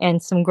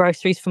and some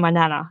groceries for my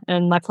nana.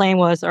 And my plan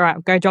was, all right,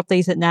 I'll go drop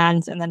these at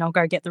Nan's, and then I'll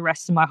go get the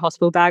rest of my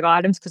hospital bag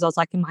items, because I was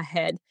like in my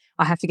head,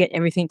 I have to get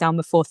everything done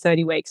before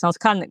 30 weeks. And I was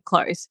cutting it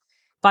close.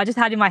 But I just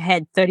had in my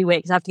head 30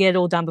 weeks. I have to get it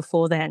all done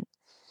before then.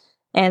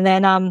 And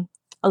then I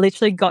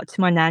literally got to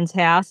my nan's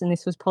house, and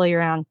this was probably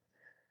around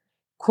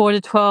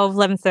 11:45,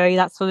 11:30,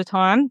 that sort of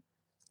time.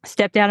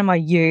 Stepped out of my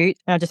ute,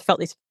 and I just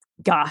felt this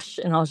gush,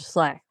 and I was just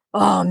like,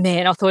 oh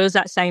man, I thought it was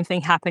that same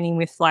thing happening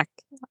with like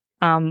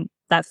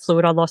that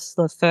fluid I lost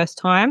the first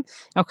time.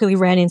 I quickly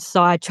ran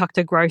inside, chucked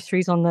her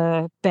groceries on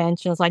the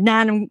bench, and I was like,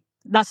 Nan,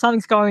 that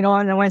something's going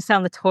on. And I went down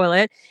on the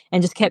toilet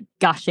and just kept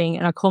gushing.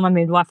 And I called my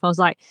midwife. I was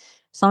like,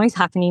 something's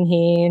happening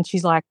here. And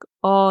she's like,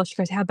 oh, she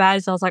goes, how bad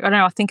is it? I was like, I don't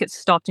know, I think it's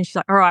stopped. And she's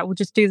like, all right, we'll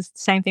just do the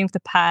same thing with the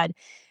pad.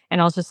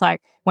 And I was just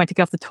like, went to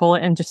get off the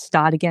toilet and just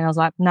start again. I was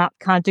like, nah,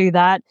 can't do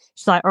that.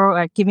 She's like, all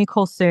right, give me a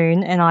call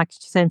soon. And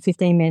she said in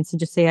 15 minutes and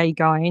just see how you're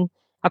going.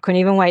 I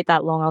couldn't even wait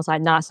that long. I was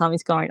like, nah,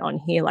 something's going on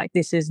here. Like,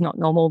 this is not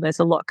normal. There's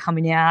a lot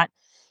coming out.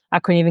 I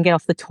couldn't even get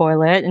off the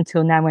toilet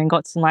until Nan went and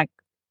got some like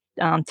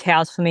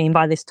towels for me. And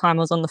by this time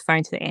I was on the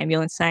phone to the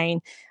ambulance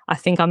saying, I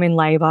think I'm in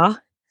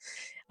labour.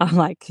 I'm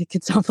like,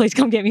 could someone please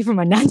come get me from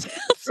my nan's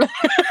house?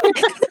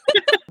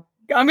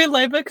 I'm in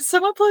labour. Could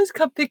someone please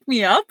come pick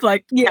me up?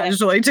 Like,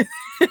 casually.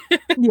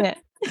 Yeah.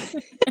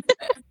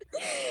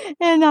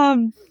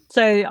 And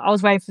so I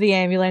was waiting for the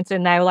ambulance,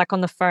 and they were like on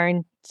the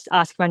phone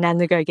asking my nan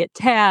to go get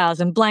towels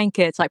and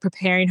blankets, like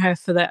preparing her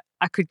for the,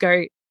 I could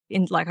go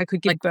in, like I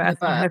could give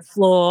birth on her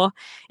floor.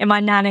 And my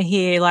nana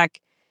here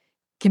like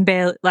can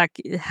barely, like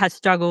has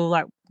struggled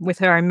like with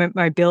her own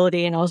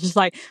mobility, and I was just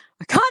like,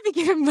 I can't be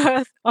giving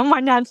birth on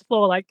my nan's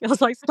floor. Like I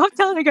was like, stop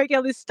telling her to go get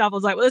all this stuff. I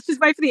was like, well, let's just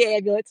wait for the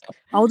ambulance.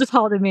 I'll just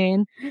hold him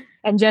in.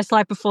 And just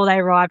like before they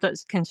arrived, the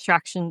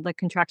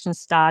contractions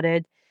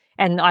started.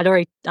 And I'd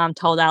already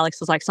told Alex,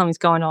 I was like, something's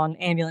going on,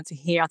 ambulance are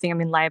here, I think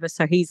I'm in labour.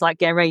 So he's like,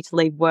 get ready to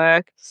leave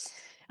work.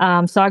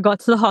 So I got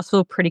to the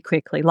hospital pretty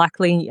quickly.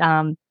 Luckily,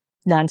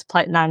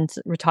 Nan's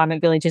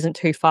retirement village isn't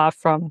too far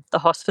from the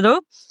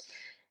hospital.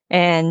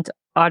 And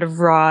I'd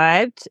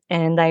arrived,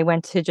 and they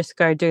went to just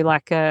go do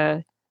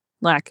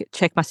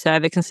check my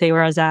cervix and see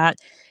where I was at.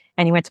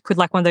 And he went to put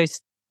like one of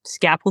those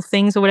scalpel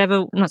things or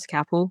whatever, not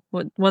scalpel,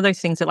 one of those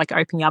things that like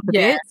open you up a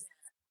bit.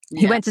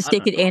 He went to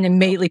stick it in,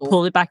 immediately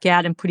pulled it back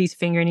out and put his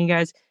finger in. He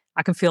goes,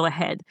 I can feel a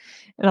head.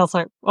 And I was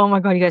like, oh my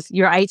God. He goes,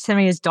 you're 8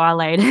 centimeters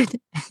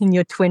dilated and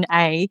you're twin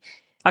A.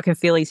 I can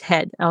feel his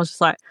head. And I was just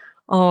like,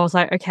 oh, I was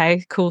like,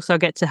 okay, cool. So I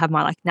get to have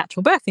my like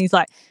natural birth. And he's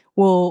like,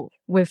 well,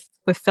 we've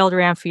felt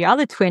around for your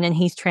other twin and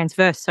he's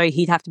transverse. So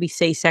he'd have to be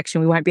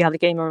C-section. We won't be able to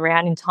get him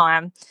around in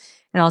time.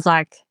 And I was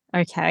like,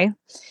 okay.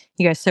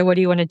 He goes, so what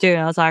do you want to do?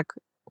 And I was like,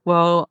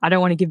 well, I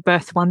don't want to give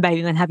birth to one baby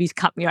and then have you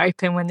cut me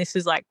open when this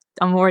is like,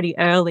 I'm already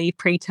early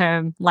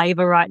preterm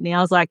labour right now.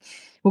 I was like,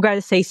 we'll go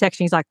to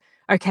C-section. He's like,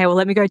 okay, well,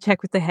 let me go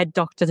check with the head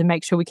doctor to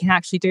make sure we can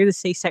actually do the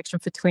C-section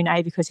for twin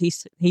A because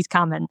he's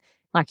coming.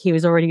 Like he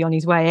was already on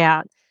his way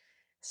out.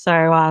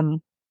 So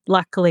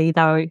luckily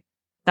they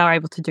were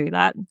able to do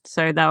that.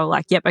 So they were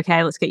like, yep,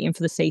 okay, let's get you in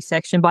for the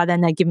C-section. By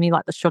then they give me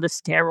like the shot of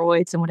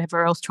steroids and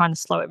whatever else, trying to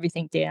slow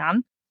everything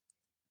down.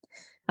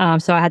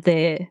 So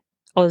I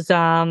was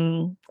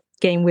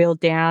getting wheeled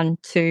down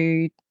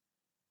to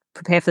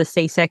prepare for the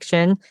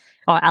C-section.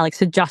 Alex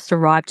had just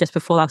arrived just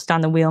before they were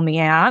starting to wheel me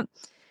out.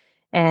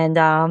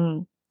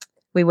 And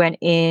we went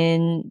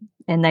in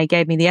and they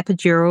gave me the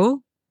epidural.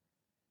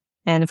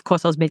 And of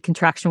course I was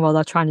mid-contraction while they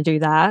were trying to do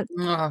that.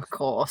 Oh, of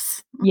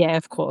course. Yeah,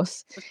 of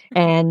course.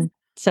 And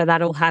so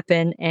that all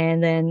happened.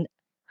 And then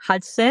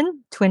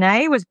Hudson, twin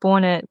A, was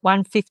born at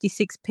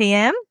 1:56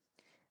 p.m.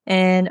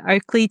 and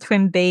Oakley,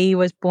 twin B,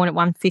 was born at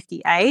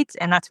 1:58.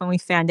 And that's when we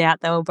found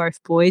out they were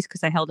both boys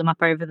because they held them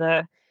up over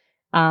the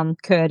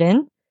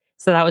curtain.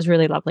 So that was a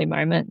really lovely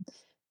moment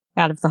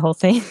out of the whole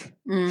thing.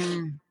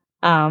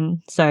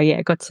 So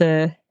yeah, got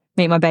to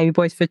meet my baby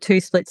boys for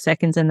 2 split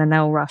seconds, and then they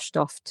all rushed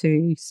off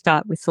to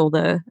start with all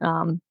the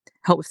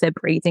help with their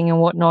breathing and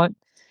whatnot.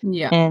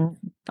 Yeah. And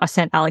I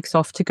sent Alex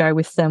off to go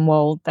with them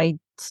while they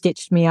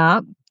stitched me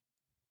up.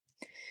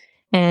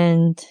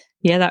 And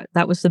yeah,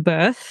 that was the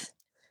birth.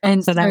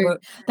 And so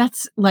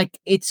that's like,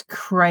 it's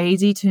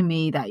crazy to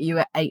me that you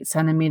were 8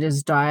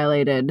 centimeters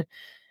dilated.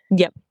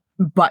 Yep.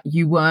 But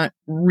you weren't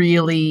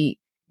really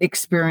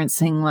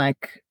experiencing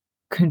like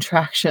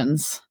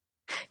contractions.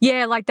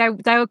 Yeah, like they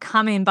were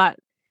coming, but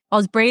I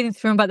was breathing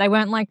through them, but they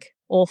weren't like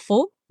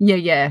awful.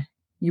 Yeah.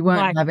 You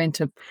weren't having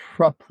to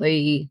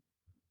properly.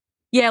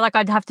 Yeah, like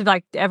I'd have to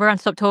like everyone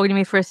stop talking to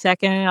me for a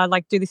second, and I'd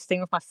like do this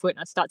thing with my foot, and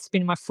I'd start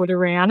spinning my foot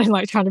around and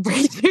like trying to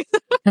breathe through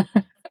them.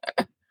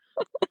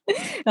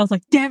 I was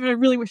like, damn it, I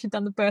really wish I'd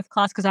done the birth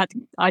class because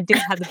I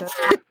didn't have the birth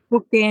class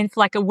booked in for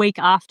like a week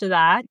after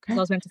that because I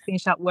was meant to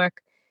finish up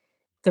work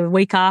the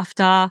week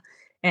after,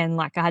 and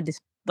like I had this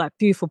like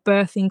beautiful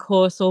birthing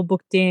course all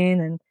booked in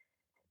and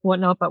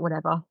whatnot, but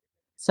whatever.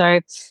 So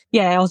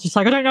yeah, I was just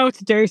like, I don't know what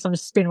to do, so I'm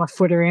just spinning my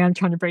foot around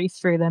trying to breathe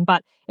through them,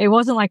 but it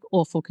wasn't like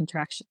awful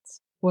contractions.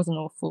 It wasn't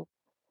awful.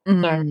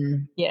 So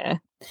yeah,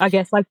 I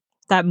guess like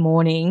that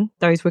morning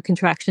those were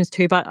contractions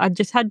too, but I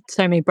just had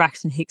so many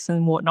Braxton Hicks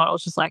and whatnot. I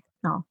was just like,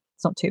 no,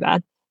 it's not too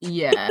bad.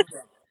 Yeah.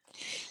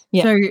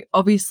 Yeah. So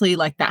obviously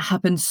like that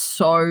happened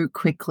so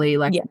quickly,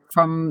 like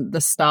from the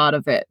start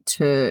of it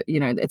to,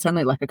 it's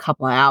only like a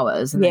couple of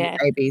hours and then the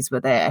babies were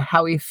there.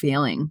 How are you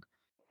feeling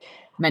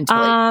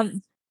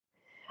mentally?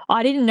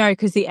 I didn't know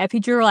because the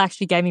epidural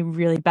actually gave me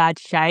really bad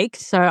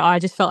shakes. So I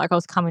just felt like I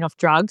was coming off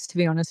drugs, to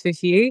be honest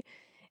with you.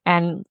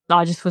 And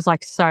I just was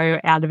like so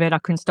out of it. I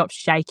couldn't stop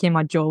shaking.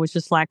 My jaw was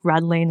just like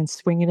rattling and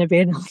swinging a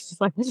bit. And I was just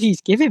like, what are you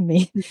giving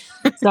me?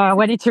 So I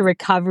went into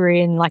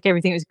recovery and like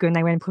everything was good. And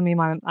they went and put me in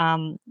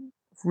my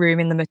room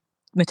in the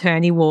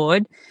maternity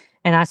ward.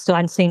 And I still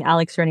hadn't seen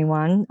Alex or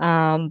anyone.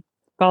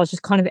 But I was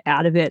just kind of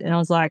out of it. And I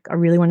was like, I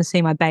really want to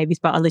see my babies.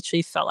 But I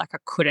literally felt like I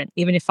couldn't.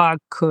 Even if I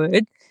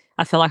could,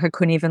 I felt like I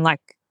couldn't even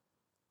like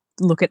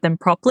look at them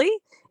properly.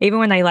 Even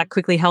when they like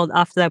quickly held,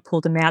 after they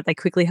pulled them out, they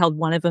quickly held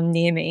one of them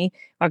near me.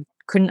 I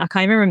can't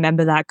even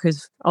remember that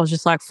because I was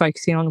just like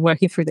focusing on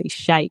working through these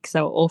shakes.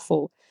 They were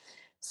awful.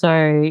 So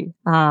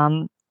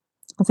I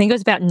think it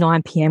was about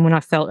 9 p.m. when I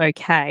felt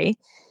okay.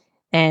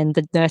 And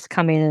the nurse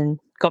come in and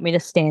got me to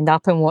stand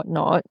up and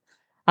whatnot.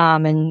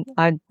 And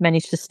I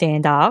managed to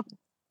stand up.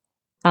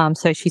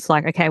 So she's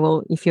like, okay,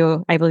 well, if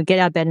you're able to get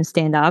out of bed and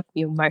stand up,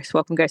 you're most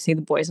welcome to go see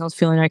the boys. And I was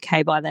feeling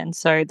okay by then.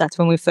 So that's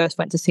when we first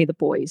went to see the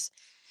boys.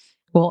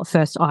 Well, at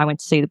first I went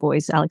to see the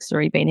boys. Alex had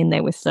already been in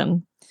there with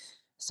them.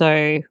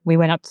 So we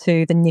went up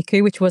to the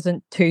NICU, which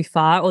wasn't too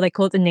far, or they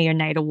call it the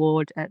neonatal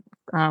ward at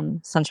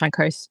Sunshine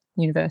Coast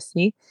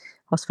University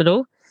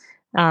Hospital.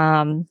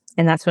 And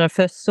that's when I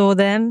first saw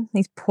them.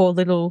 These poor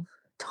little,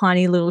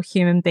 tiny little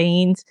human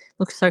beings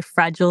look so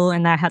fragile,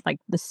 and they had like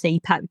the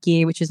CPAP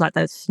gear, which is like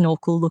the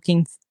snorkel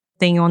looking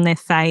thing on their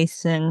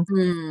face. And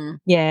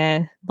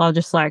yeah, they're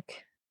just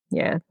like,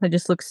 yeah, they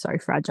just look so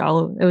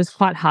fragile. It was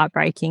quite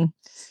heartbreaking,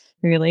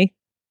 really.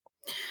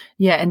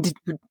 Yeah, and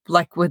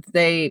were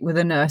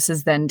the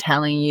nurses then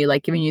telling you,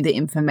 like giving you the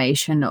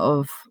information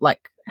of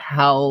like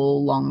how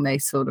long they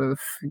sort of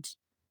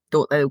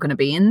thought they were going to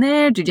be in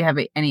there? Did you have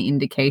any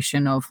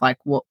indication of like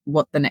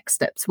what the next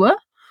steps were?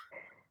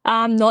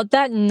 Not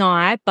that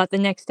night, but the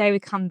next day we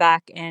come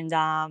back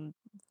and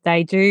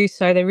they do.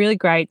 So they're really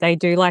great. They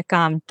do like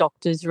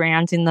doctors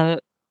rounds in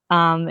the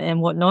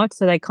and whatnot.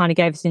 So they kind of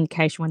gave us an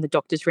indication when the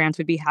doctors rounds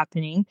would be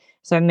happening.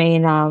 So me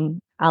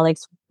and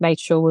Alex made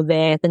sure we're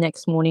there the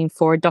next morning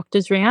for a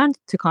doctor's round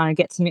to kind of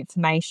get some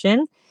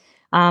information.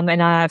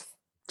 And I've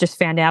just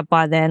found out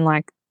by then,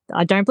 like,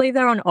 I don't believe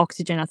they're on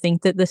oxygen. I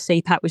think that the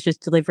CPAP was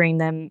just delivering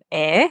them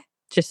air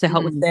just to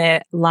help with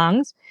their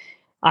lungs.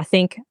 I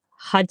think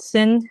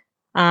Hudson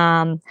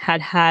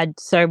had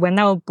so when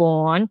they were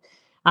born,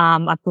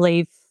 I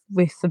believe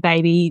with the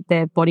baby,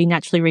 their body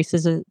naturally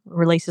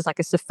releases like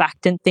a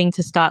surfactant thing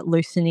to start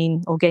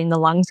loosening or getting the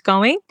lungs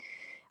going.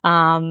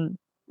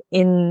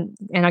 and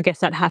I guess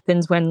that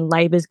happens when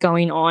labor's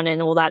going on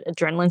and all that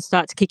adrenaline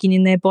starts kicking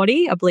in their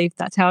body. I believe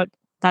that's how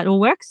that all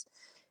works.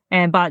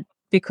 But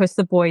because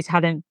the boys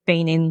hadn't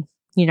been in,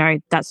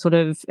 that sort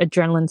of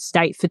adrenaline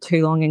state for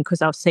too long, and because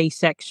they were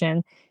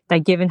C-section,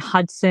 they'd given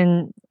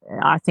Hudson,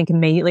 I think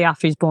immediately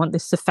after he's born,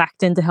 this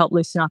surfactant to help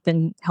loosen up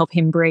and help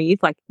him breathe,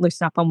 like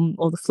loosen up on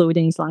all the fluid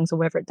in his lungs or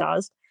whatever it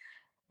does.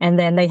 And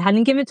then they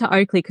hadn't given it to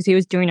Oakley because he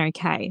was doing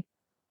okay.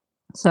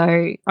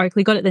 So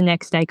Oakley got it the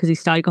next day because he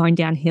started going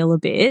downhill a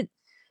bit,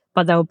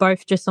 but they were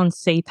both just on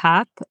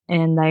CPAP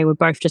and they were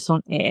both just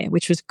on air,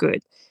 which was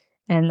good.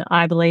 And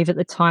I believe at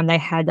the time they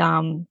had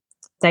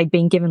they'd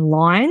been given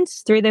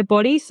lines through their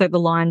body, so the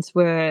lines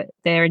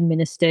they're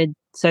administered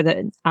so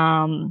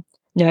that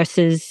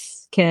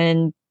nurses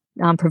can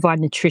provide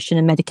nutrition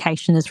and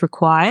medication as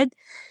required.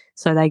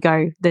 So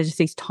there's just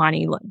these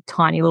tiny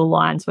little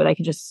lines where they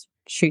can just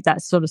shoot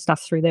that sort of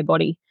stuff through their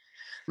body.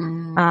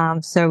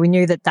 So we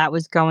knew that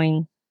was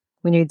going.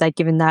 We knew they'd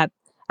given that.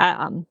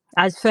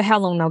 As for how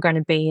long they were going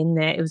to be in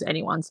there, it was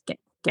anyone's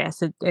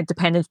guess. It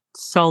depended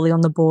solely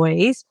on the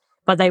boys,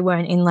 but they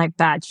weren't in like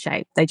bad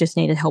shape. They just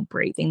needed help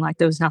breathing. Like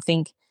there was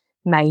nothing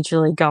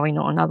majorly going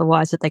on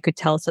otherwise that they could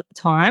tell us at the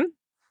time.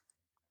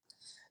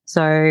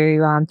 So do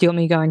you want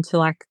me to go into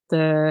like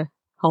the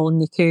whole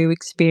NICU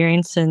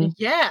experience? And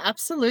yeah,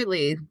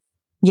 absolutely.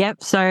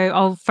 Yep. So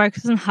I'll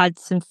focus on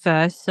Hudson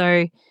first.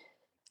 So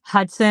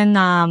Hudson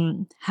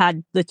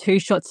had the 2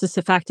 shots of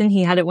surfactant.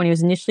 He had it when he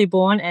was initially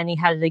born, and he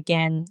had it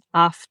again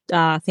after,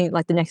 I think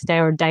like the next day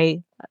or a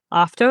day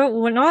after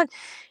or whatnot.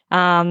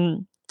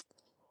 And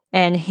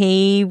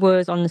he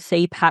was on the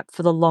CPAP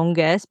for the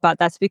longest, but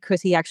that's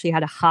because he actually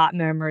had a heart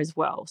murmur as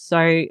well. So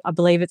I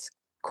believe it's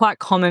quite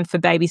common for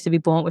babies to be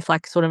born with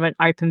like sort of an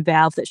open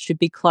valve that should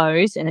be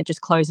closed, and it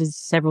just closes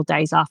several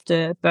days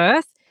after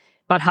birth.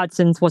 But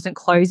Hudson's wasn't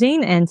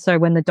closing, and so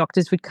when the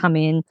doctors would come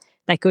in,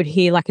 they could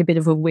hear like a bit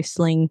of a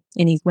whistling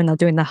when they're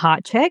doing the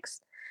heart checks.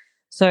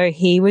 So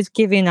he was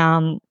given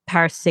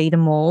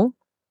paracetamol,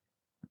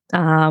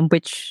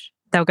 which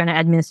they were going to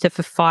administer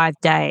for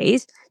 5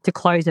 days to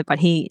close it, but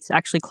he's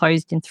actually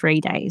closed in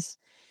 3 days,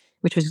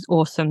 which was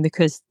awesome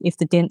because if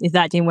that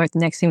didn't work, the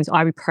next thing was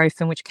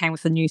ibuprofen, which came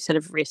with a new set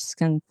of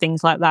risks and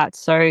things like that.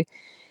 So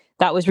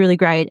that was really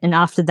great. And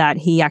after that,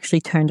 he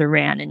actually turned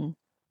around, and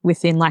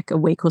within like a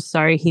week or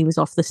so, he was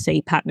off the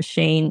CPAP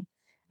machine.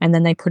 And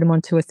then they put him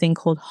onto a thing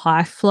called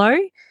high flow,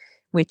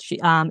 which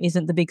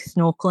isn't the big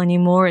snorkel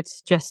anymore.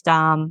 It's just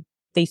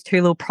these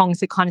 2 little prongs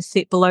that kind of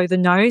sit below the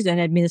nose and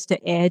administer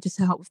air just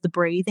to help with the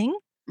breathing.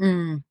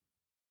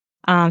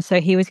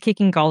 So he was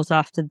kicking goals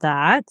after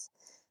that.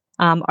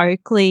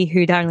 Oakley,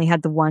 who'd only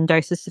had the 1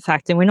 dose of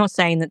surfactant, we're not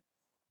saying that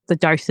the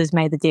doses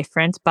made the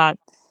difference, but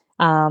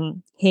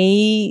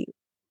he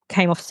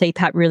came off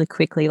CPAP really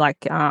quickly.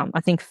 Like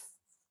I think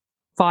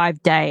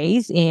 5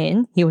 days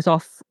in, he was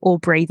off all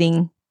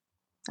breathing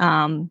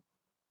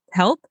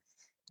help,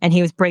 and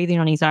he was breathing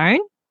on his own.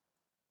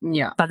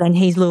 Yeah. But then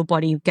his little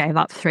body gave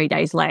up 3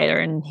 days later,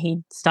 and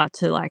he'd start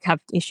to like have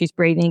issues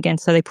breathing again.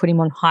 So they put him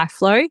on high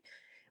flow,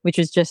 which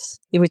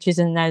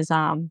isn't as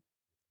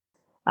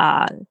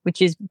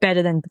which is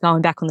better than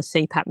going back on the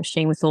CPAP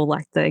machine with all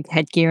like the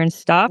headgear and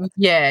stuff.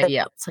 Yeah,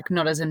 it's like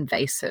not as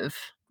invasive.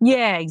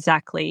 Yeah,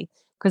 exactly.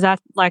 Because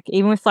that, like,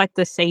 even with like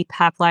the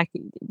CPAP, like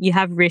you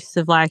have risks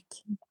of like,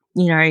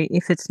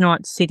 if it's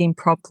not sitting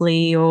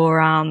properly, or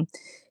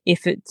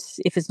if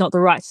it's not the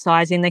right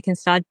sizing, they can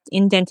start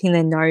indenting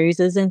their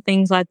noses and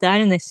things like that,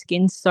 and their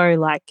skin's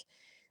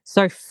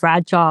so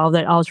fragile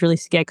that I was really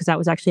scared because that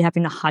was actually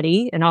having a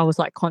huddy, and I was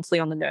like constantly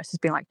on the nurses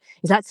being like,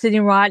 is that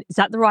sitting right? Is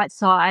that the right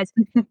size?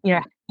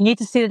 You need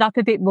to sit it up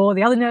a bit more.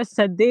 The other nurse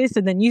said this,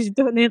 and then you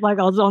doing it. Like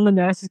I was on the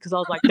nurses because I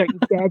was like, don't you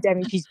dare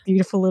damage his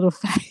beautiful little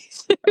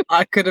face.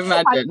 I could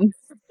imagine.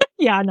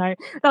 Yeah, I know.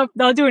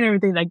 They were doing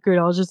everything they could.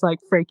 I was just like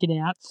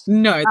freaking out.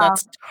 No,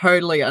 that's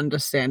totally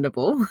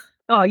understandable.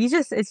 Oh,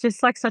 it's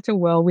just like such a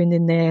whirlwind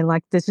in there.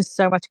 Like there's just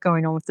so much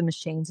going on with the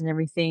machines and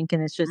everything.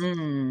 And it's just,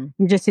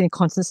 you're just in a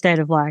constant state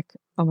of like,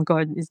 oh my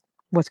God,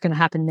 what's going to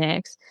happen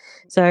next?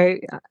 So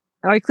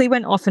Oakley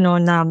went off and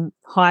on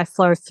high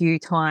flow a few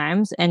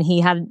times, and he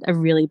had a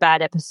really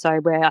bad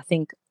episode where I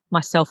think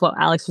myself or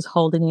Alex was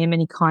holding him,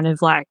 and he kind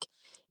of like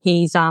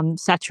his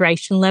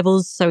saturation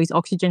levels, so his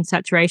oxygen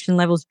saturation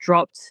levels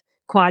dropped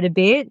quite a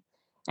bit.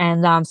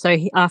 And so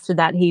after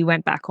that, he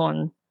went back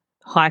on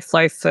high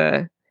flow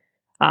for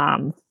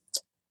a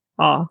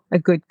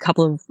good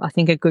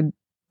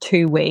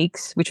 2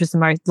 weeks, which was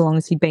the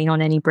longest he'd been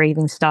on any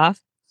breathing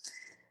stuff.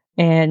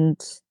 And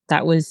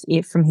that was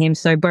it from him.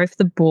 So both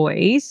the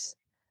boys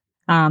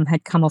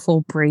had come off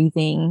all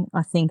breathing,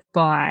 I think,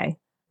 by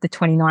the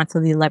 29th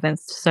or the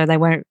 11th.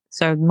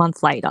 So a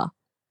month later.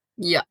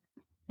 Yeah.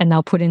 And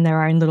they'll put in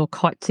their own little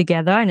cot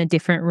together in a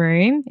different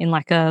room in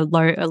like a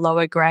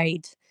lower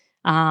grade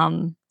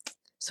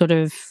sort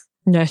of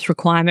nurse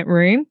requirement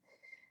room.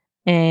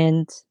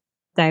 And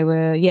they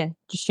were,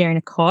 just sharing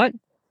a cot.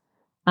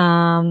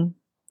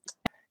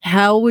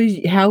 How were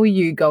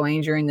you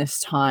going during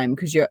this time?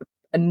 Because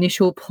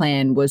initial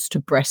plan was to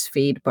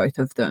breastfeed both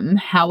of them.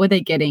 How were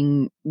they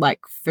getting like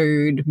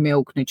food,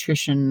 milk,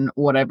 nutrition,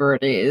 whatever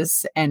it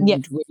is? And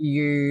Yes. were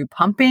you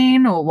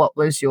pumping, or what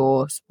was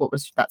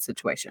that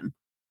situation?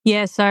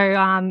 Yeah,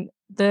 so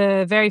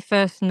the very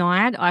first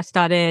night I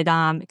started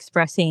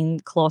expressing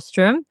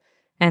colostrum,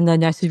 and the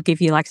nurse would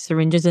give you like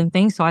syringes and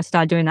things. So I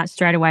started doing that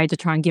straight away to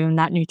try and give them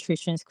that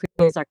nutrition as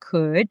quickly as I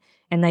could.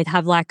 And they'd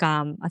have like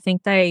I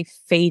think they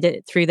feed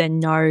it through their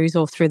nose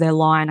or through their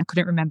line. I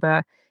couldn't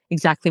remember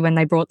exactly when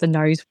they brought the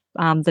nose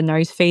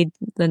feed,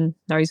 the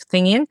nose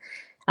thing in.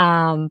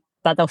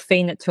 But they'll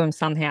feed it to them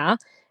somehow.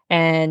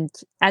 And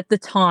at the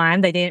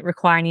time they didn't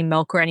require any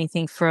milk or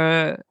anything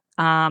for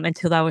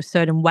until they were a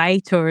certain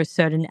weight or a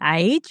certain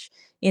age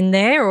in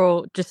there,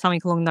 or just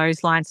something along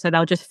those lines. So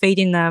they'll just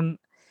feeding them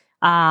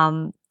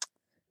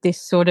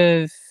this sort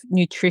of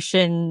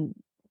nutrition.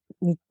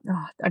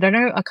 I don't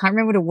know. I can't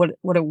remember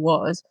what it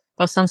was,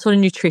 but some sort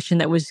of nutrition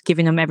that was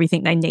giving them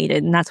everything they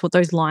needed, and that's what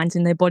those lines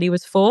in their body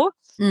was for.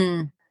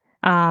 Mm.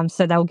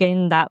 So they were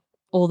getting that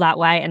all that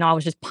way, and I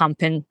was just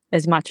pumping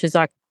as much as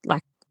I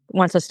like.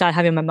 Once I started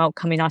having my milk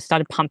come in, I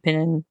started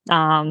pumping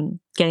and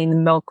getting the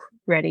milk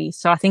ready.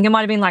 So I think it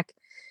might have been like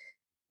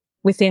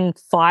within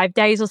 5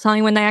 days or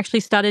something when they actually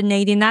started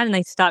needing that, and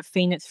they start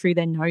feeding it through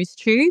their nose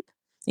tube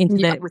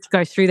which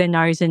goes through their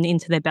nose and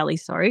into their belly.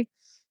 Sorry.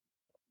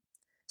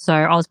 So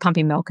I was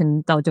pumping milk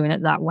and they were doing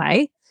it that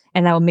way,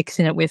 and they were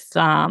mixing it with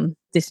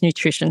this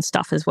nutrition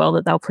stuff as well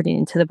that they were putting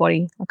into the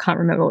body. I can't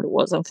remember what it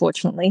was,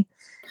 unfortunately.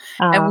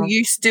 And were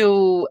you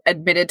still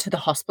admitted to the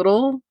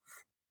hospital?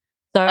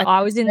 So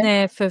I was in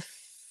there for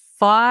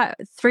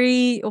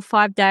 3 or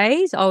 5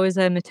 days. I was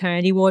a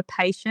maternity ward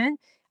patient.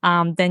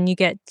 Then you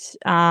get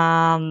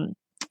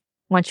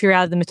once you're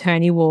out of the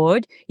maternity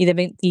ward, you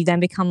then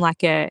become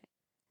like a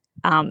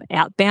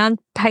outbound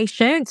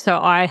patient. So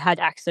I had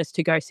access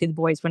to go see the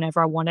boys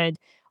whenever I wanted.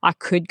 I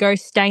could go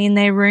stay in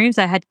their rooms.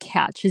 They had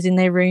couches in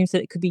their rooms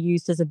that could be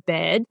used as a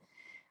bed.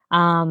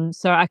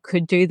 So I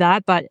could do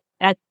that. But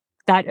at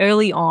that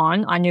early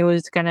on, I knew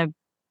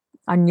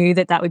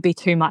that would be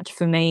too much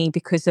for me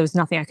because there was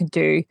nothing I could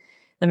do.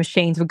 The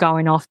machines were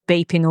going off,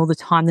 beeping all the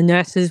time. The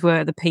nurses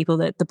were the people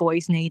that the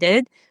boys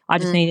needed. I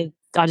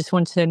just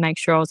wanted to make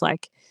sure I was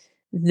like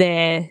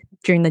there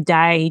during the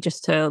day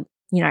just to,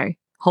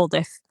 hold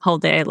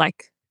their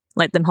like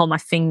let them hold my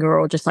finger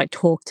or just like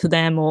talk to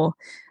them or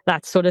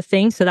that sort of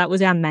thing. So that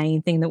was our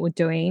main thing that we're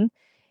doing.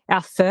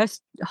 Our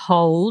first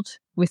hold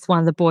with one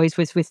of the boys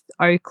was with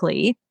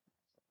Oakley,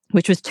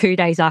 which was 2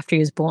 days after he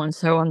was born.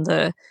 So on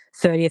the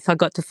 30th, I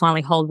got to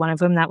finally hold one of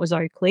them. That was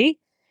Oakley.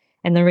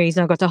 And the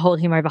reason I got to hold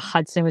him over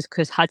Hudson was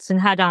because Hudson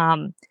had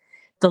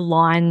the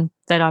line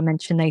that I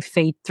mentioned they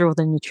feed through all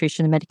the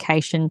nutrition and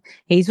medication.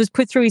 His was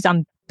put through his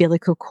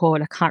umbilical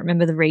cord. I can't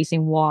remember the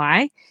reason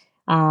why,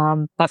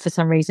 but for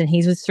some reason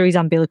his was through his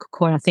umbilical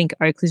cord, and I think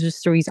Oakley's was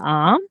through his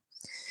arm.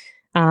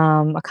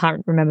 I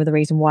can't remember the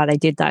reason why they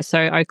did that.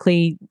 So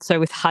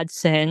with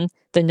Hudson,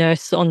 the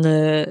nurse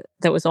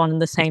that was on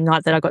the same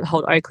night that I got to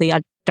hold Oakley,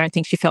 I don't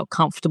think she felt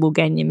comfortable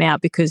getting him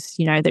out because,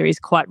 there is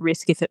quite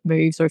risk if it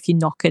moves or if you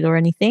knock it or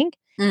anything.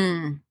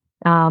 Mm.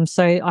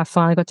 So I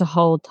finally got to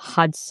hold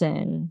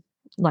Hudson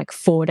like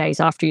 4 days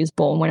after he was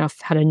born when I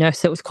had a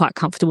nurse that was quite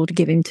comfortable to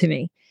give him to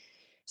me.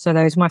 So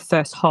those were my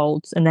first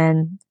holds. And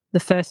then the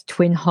first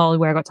twin hold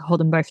where I got to hold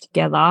them both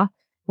together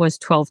was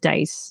 12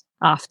 days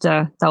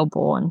after they were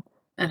born.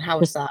 And how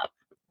was that?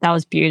 That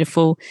was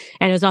beautiful.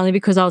 And it was only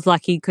because I was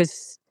lucky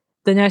because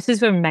the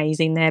nurses were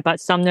amazing there,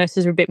 but some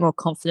nurses were a bit more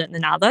confident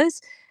than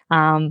others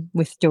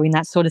with doing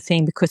that sort of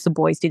thing because the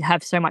boys did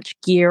have so much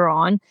gear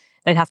on.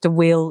 They'd have to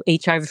wheel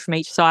each over from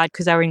each side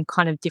because they were in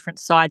kind of different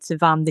sides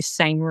of this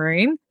same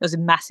room. It was a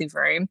massive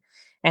room,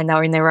 and they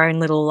were in their own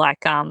little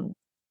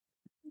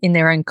in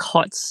their own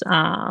cots.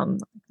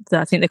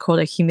 I think they're called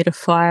a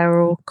humidifier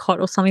or cot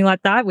or something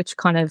like that, which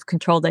kind of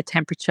controlled their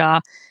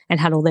temperature and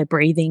had all their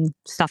breathing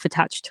stuff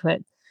attached to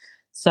it.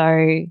 So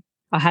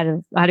I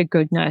had a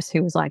good nurse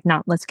who was like,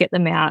 "No, let's get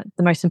them out.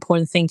 The most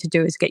important thing to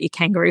do is get your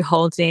kangaroo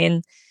holds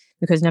in,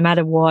 because no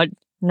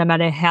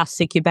matter how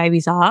sick your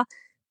babies are,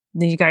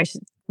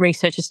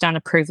 research is done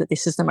to prove that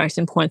this is the most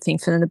important thing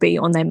for them to be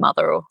on their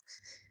mother."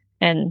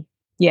 And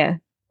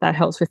that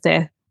helps with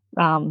their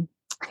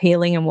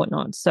healing and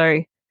whatnot.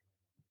 So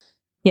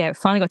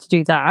finally got to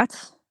do that.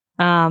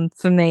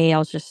 For me, I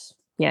was just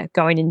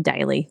going in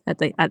daily at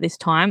this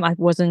time. It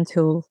wasn't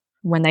until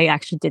when they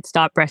actually did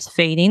start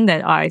breastfeeding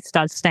that I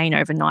started staying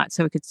overnight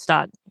so we could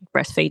start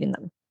breastfeeding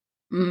them.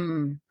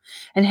 Mm.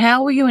 And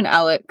how were you and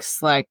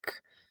Alex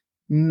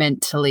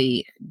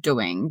mentally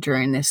doing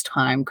during this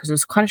time? Because it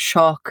was quite a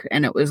shock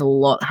and it was a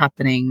lot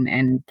happening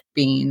and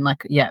being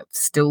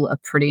still a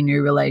pretty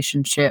new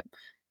relationship.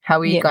 How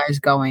are you guys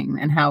going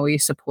and how are you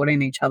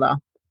supporting each other?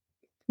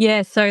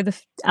 Yeah, so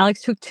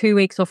Alex took 2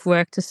 weeks off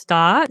work to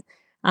start,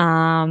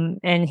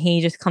 and he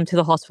just come to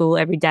the hospital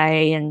every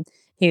day, and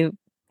he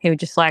would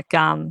just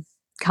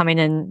come in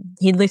and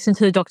he'd listen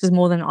to the doctors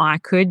more than I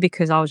could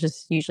because I was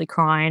just usually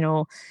crying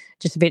or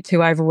just a bit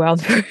too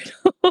overwhelmed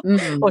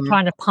or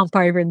trying to pump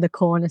over in the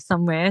corner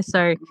somewhere.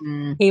 So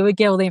he would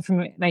get all the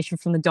information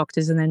from the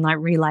doctors and then like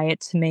relay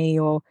it to me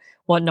or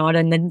whatnot.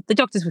 And then the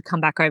doctors would come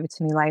back over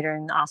to me later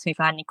and ask me if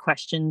I had any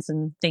questions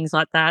and things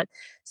like that.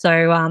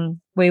 So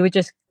we would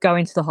just go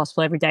into the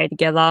hospital every day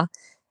together.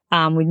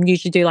 We'd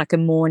usually do like a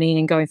morning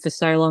and go in for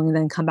so long and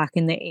then come back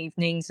in the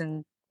evenings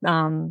and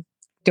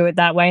do it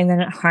that way. And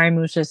then at home,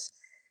 it was just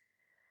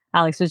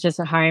Alex was just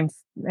at home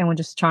and we're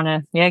just trying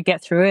to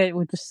get through it.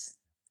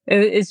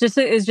 It's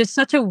just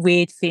such a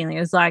weird feeling. It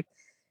was like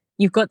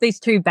you've got these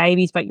two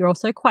babies, but you're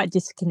also quite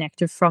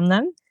disconnected from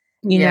them.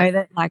 You know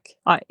that like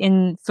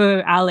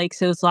for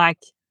Alex, it was like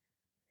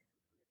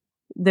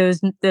there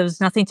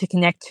was nothing to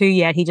connect to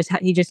yet. He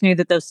just knew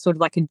that there was sort of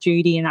like a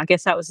duty, and I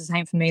guess that was the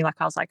same for me. Like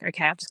I was like,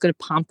 okay, I've just got to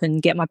pump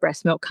and get my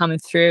breast milk coming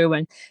through,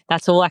 and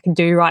that's all I can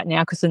do right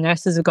now because the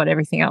nurses have got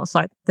everything else.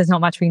 Like there's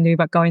not much we can do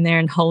but go in there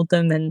and hold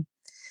them and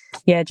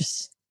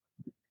just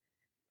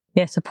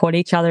support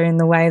each other in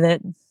the way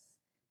that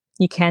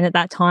you can at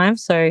that time.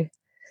 So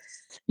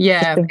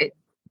it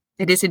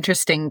is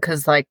interesting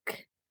because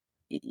like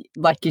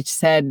you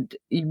said,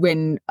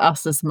 when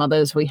us as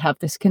mothers, we have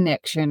this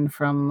connection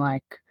from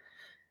like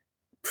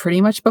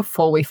pretty much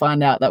before we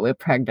find out that we're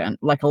pregnant.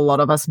 Like a lot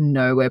of us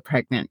know we're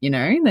pregnant,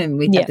 and then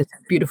we have this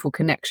beautiful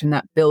connection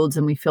that builds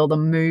and we feel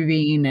them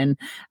moving and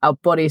our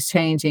body's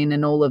changing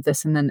and all of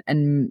this.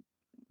 And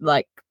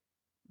like,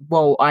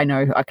 well, I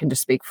know I can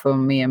just speak for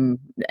me and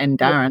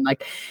Darren,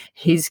 like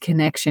his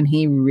connection,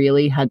 he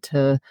really had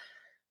to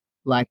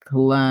like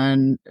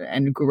learn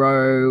and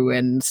grow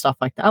and stuff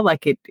like that.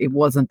 Like it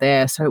wasn't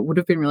there. So it would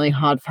have been really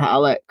hard for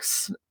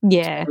Alex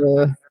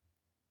to,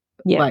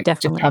 definitely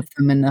just have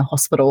them in the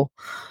hospital.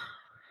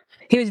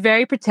 He was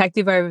very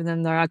protective over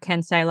them though. I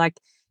can say like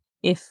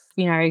if,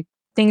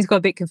 things got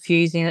a bit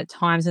confusing at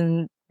times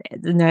and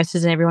the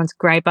nurses and everyone's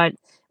great, but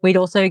we'd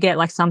also get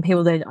like some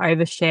people that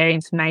overshare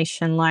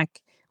information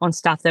like on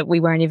stuff that we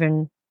weren't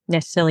even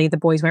necessarily the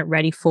boys weren't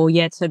ready for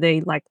yet. So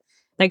they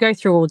go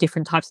through all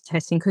different types of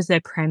testing because they're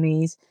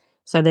preemies.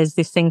 So there's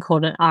this thing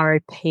called an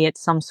ROP.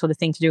 It's some sort of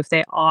thing to do with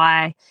their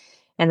eye.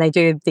 And they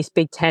do this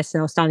big test and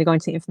they were starting to go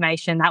into the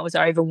information. That was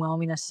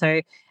overwhelming us.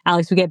 So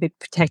Alex would get a bit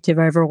protective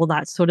over all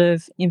that sort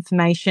of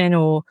information,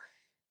 or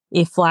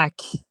if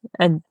like,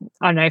 I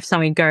don't know, if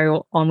something would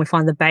go on with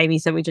one of the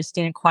babies that we just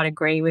didn't quite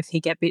agree with,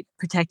 he'd get a bit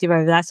protective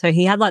over that. So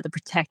he had like the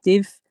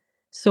protective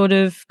sort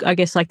of, I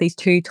guess, like these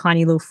two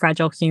tiny little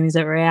fragile humans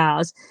that were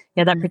ours.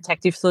 He had that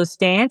protective sort of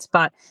stance.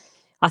 But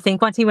I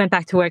think once he went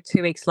back to work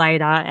 2 weeks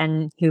later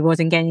and he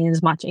wasn't getting in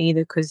as much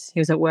either because he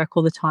was at work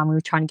all the time, we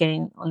were trying to get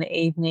in on the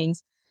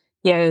evenings.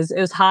 It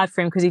was hard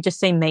for him because he just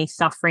seen me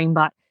suffering,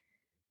 but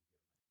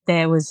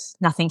there was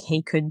nothing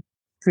he could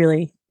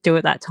really do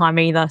at that time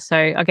either. So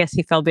I guess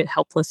he felt a bit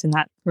helpless in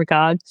that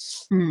regard.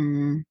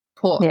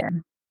 Poor. Yeah.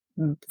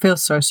 Feel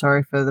so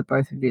sorry for the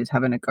both of you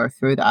having to go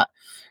through that.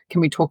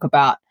 Can we talk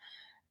about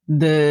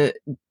the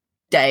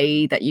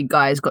day that you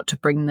guys got to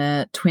bring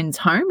the twins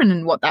home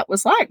and what that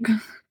was like?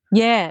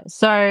 Yeah.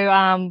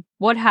 So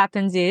what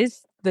happens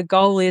is the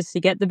goal is to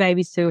get the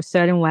babies to a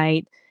certain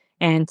weight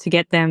and to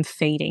get them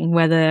feeding,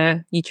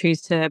 whether you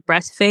choose to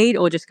breastfeed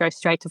or just go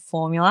straight to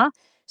formula.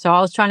 So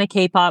I was trying to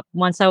keep up.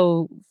 Once they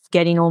were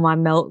getting all my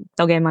milk,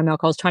 they'll get my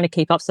milk. I was trying to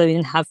keep up so they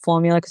didn't have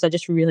formula because I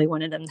just really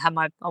wanted them to have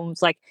I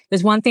was like,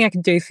 there's one thing I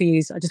can do for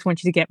you. I just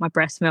want you to get my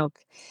breast milk.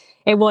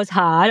 It was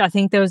hard. I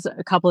think there was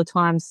a couple of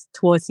times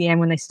towards the end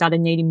when they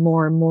started needing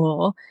more and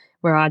more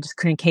where I just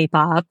couldn't keep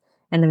up.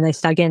 And then they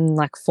started getting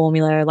like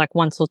formula like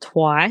once or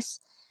twice.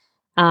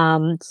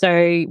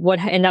 So what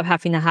ended up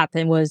having to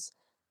happen was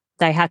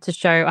I had to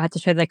show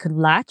they could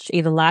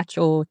either latch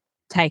or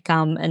take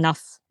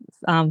enough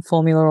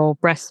formula or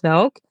breast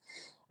milk.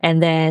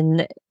 And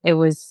then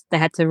they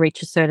had to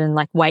reach a certain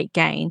like weight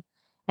gain.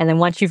 And then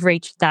once you've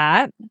reached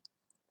that,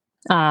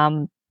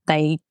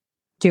 they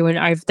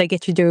get you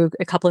to do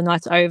a couple of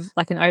nights over,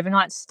 like an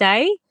overnight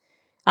stay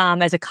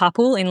as a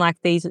couple in like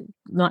these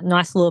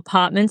nice little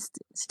apartments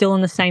still on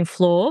the same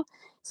floor,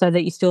 so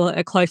that you still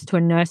are close to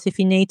a nurse if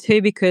you need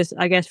to, because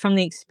I guess from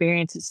the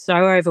experience it's so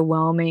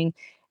overwhelming,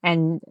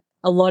 and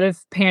a lot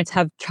of parents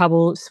have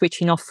trouble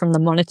switching off from the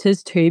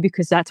monitors too,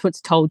 because that's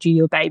what's told you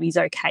your baby's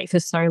okay for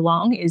so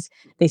long, is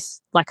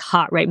this like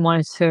heart rate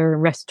monitor,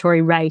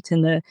 respiratory rate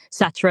and the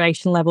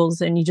saturation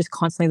levels, and you just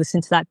constantly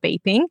listen to that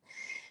beeping.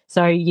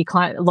 So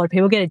a lot of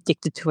people get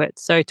addicted to it.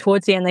 So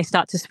towards the end, they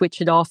start to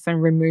switch it off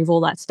and remove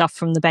all that stuff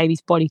from the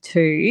baby's body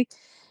too.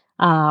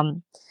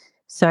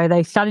 So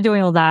they started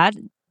doing all that,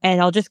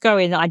 and I'll just go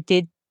in. I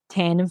did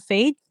tandem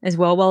feed as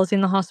well while I was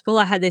in the hospital.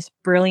 I had this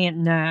brilliant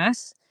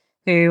nurse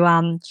who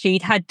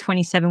she'd had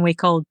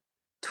 27-week-old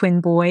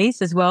twin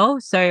boys as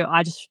well. So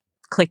I just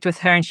clicked with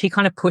her, and she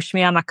kind of pushed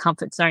me out of my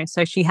comfort zone.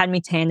 So she had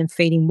me tandem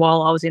feeding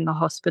while I was in the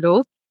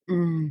hospital.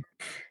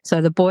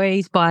 So the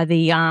boys, by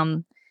the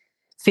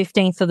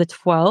 15th or the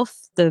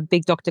 12th, the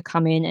big doctor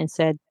come in and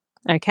said,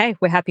 okay,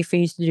 we're happy for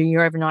you to do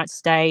your overnight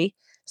stay.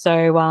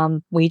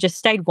 So we just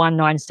stayed one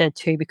night instead of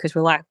two because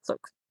we're like,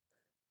 look,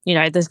 we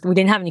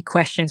didn't have any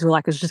questions. We're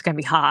like, it was just going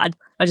to be hard.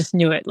 I just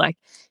knew it. Like,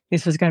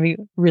 this was going to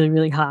be really,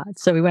 really hard.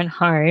 So we went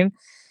home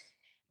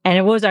and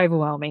it was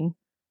overwhelming.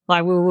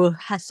 Like, we were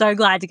so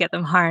glad to get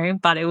them home,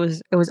 but it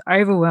was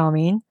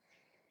overwhelming.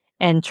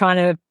 And trying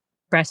to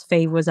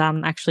breastfeed was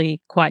actually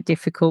quite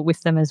difficult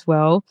with them as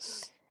well,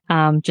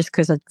 just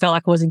because I felt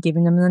like I wasn't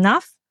giving them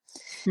enough.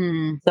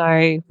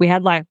 So we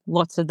had like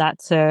lots of that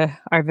to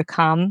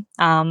overcome.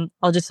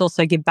 I'll just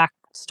also give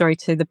backstory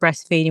to the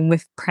breastfeeding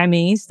with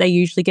preemies. They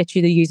usually get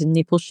you to use a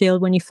nipple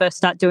shield when you first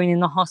start doing it in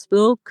the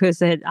hospital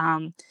because it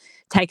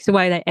takes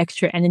away that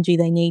extra energy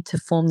they need to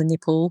form the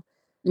nipple.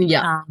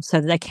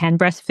 So that they can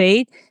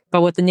breastfeed.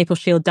 But what the nipple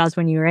shield does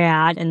when you're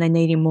out and they're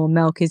needing more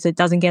milk is it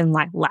doesn't get them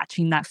like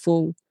latching that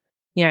full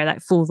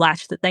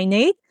latch that they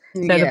need.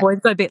 So the boys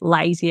got a bit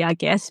lazy, I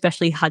guess,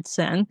 especially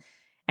Hudson.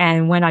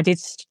 And when I did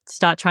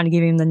start trying to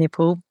give him the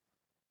nipple,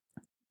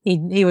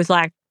 he was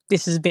like,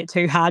 "This is a bit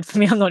too hard for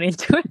me. I'm not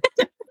into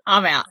it.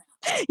 I'm out."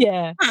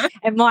 Yeah,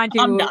 and mind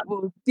you,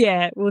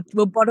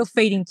 we're bottle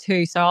feeding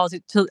too. So I was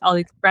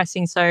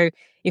expressing. So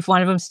if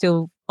one of them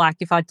still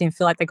if I didn't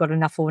feel like they got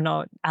enough or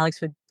not,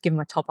 Alex would give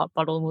them a top up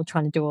bottle, and we're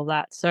trying to do all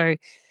that. So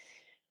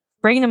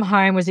bringing them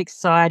home was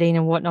exciting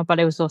and whatnot, but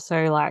it was also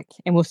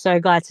and we're so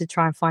glad to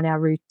try and find our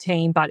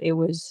routine, but it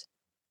was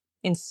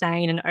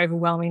insane and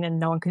overwhelming, and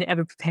no one could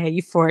ever prepare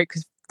you for it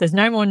because there's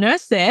no more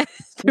nurse there.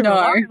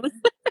 No.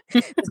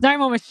 There's no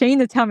more machine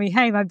to tell me,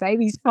 hey, my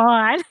baby's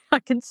fine. I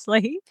can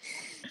sleep.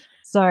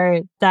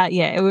 So that,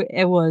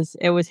 it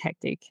was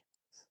hectic.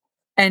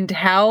 And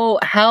how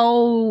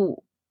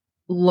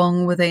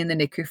long were they in the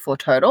NICU for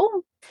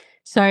total?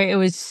 So it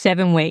was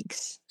 7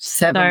 weeks.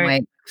 7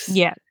 weeks.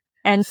 Yeah.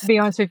 And to be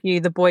honest with you,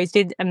 the boys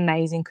did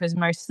amazing because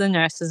most of the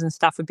nurses and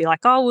stuff would be like,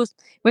 oh,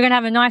 we're going to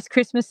have a nice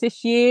Christmas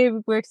this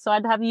year. We're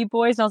excited to have you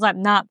boys. And I was like,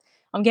 nah,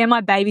 I'm getting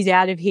my babies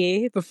out of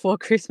here before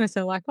Christmas.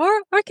 And like,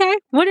 oh, okay,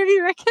 whatever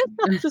you reckon.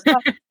 I'm just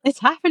like,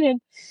 it's happening.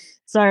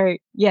 So,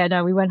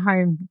 we went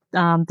home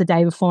the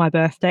day before my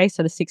birthday,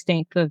 so the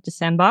 16th of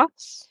December.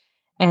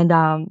 And,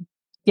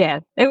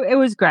 it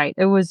was great.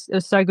 It was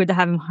so good to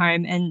have them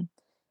home. And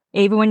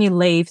even when you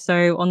leave,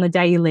 so on the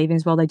day you're leaving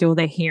as well, they do all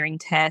their hearing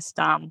test.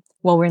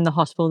 While we're in the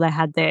hospital,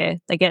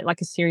 they get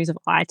like a series of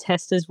eye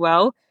tests as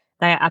well.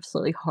 They are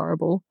absolutely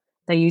horrible.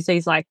 They use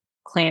these like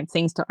clamp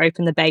things to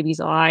open the baby's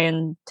eye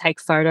and take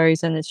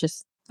photos, and it's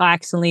just, I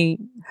accidentally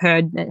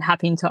heard it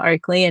happening to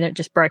Oakley and it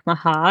just broke my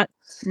heart.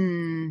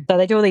 So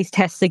they do all these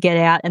tests to get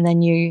out, and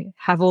then you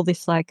have all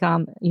this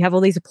you have all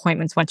these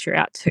appointments once you're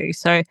out too.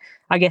 So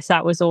I guess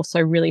that was also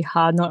really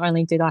hard. Not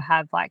only did I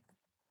have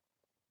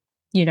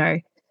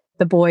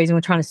the boys and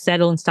we're trying to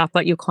settle and stuff,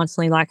 but you're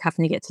constantly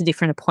having to get to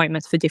different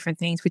appointments for different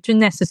things, which are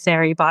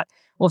necessary, but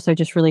also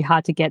just really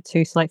hard to get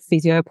to. So like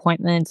physio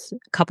appointments,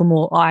 a couple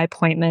more eye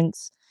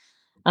appointments,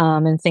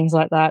 and things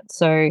like that.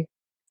 So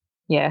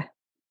yeah.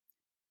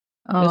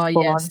 Oh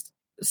yes.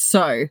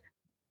 So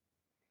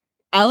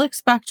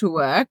Alex back to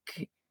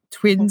work,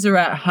 twins are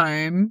at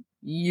home,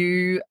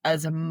 you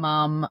as a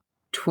mum,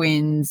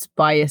 twins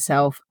by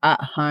yourself at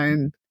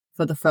home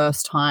for the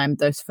first time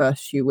those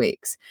first few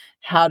weeks.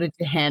 How did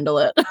you handle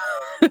it?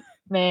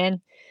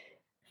 Man,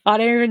 I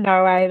don't even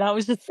know, that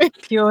was just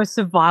pure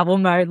survival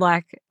mode.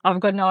 I've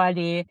got no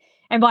idea.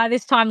 And by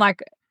this time, I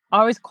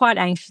was quite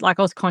anxious. I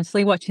was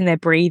constantly watching their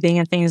breathing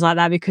and things like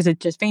that because it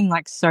just been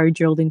so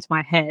drilled into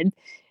my head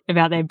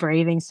about their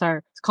breathing. So I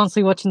was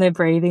constantly watching their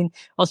breathing.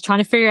 I was trying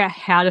to figure out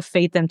how to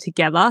feed them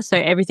together. So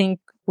everything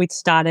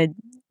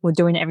we're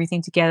doing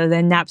everything together.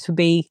 Their naps would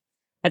be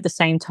at the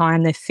same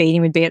time. Their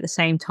feeding would be at the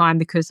same time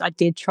because I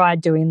did try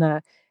doing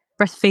the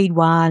breastfeed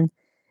one,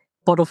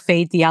 bottle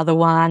feed the other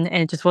one,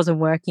 and it just wasn't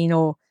working,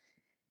 or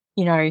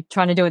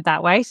trying to do it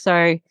that way.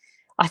 So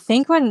I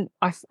think when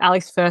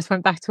Alex first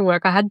went back to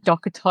work, I had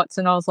docker tots,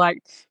 and I was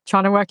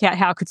trying to work out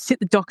how I could sit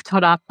the docker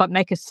tot up but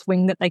make a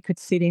swing that they could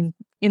sit in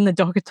the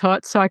docker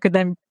tot so I could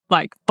then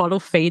bottle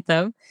feed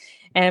them.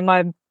 And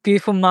my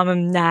beautiful mum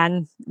and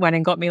nan went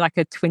and got me a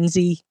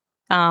twinsy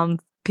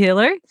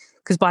pillow,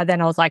 because by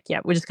then I was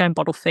we're just going to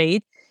bottle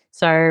feed.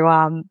 So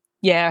I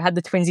had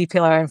the twinsy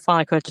pillow, and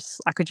finally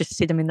I could just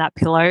sit them in that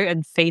pillow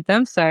and feed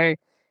them. So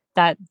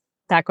that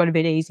got a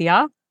bit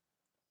easier.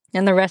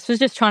 And the rest was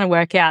just trying to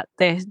work out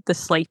the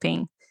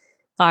sleeping.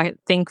 I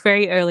think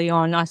very early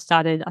on I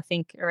started, I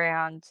think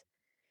around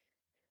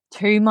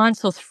 2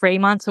 months or 3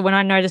 months, or when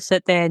I noticed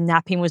that their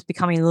napping was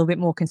becoming a little bit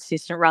more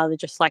consistent rather than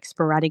just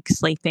sporadic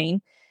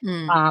sleeping.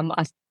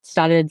 I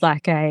started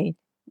a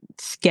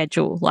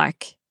schedule.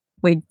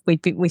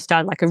 We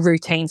started a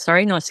routine,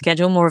 not a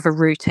schedule, more of a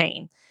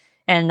routine.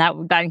 And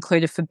that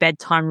included for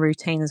bedtime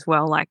routine as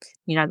well,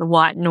 the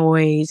white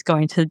noise,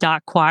 going to the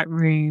dark, quiet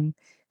room.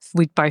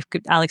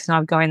 Alex and I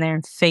would go in there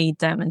and feed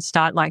them and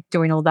start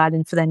doing all that.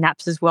 And for their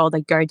naps as well,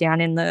 they'd go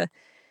down in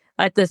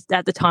at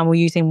the time we were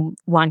using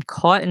one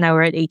cot and they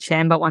were at each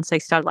end, but once they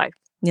started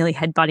nearly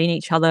headbutting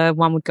each other,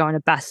 one would go in a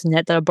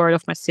bassinet that I borrowed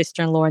off my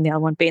sister-in-law and the other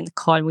one be in the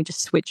cot, and we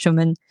just switch them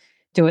and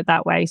do it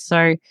that way.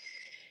 So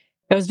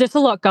It was just a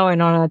lot going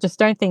on. I just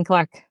don't think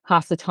like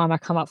half the time I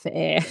come up for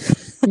air.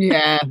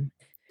 Yeah. I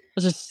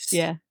was just,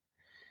 yeah.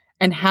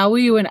 And how were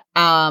you and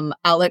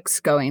Alex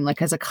going,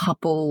 like as a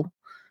couple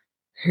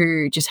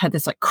who just had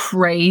this like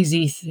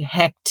crazy,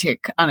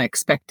 hectic,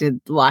 unexpected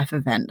life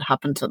event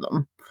happen to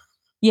them?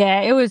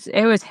 Yeah, it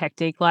was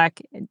hectic.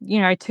 Like,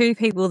 two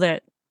people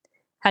that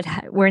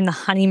were in the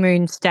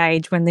honeymoon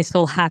stage when this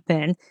all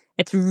happened.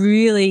 It's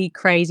really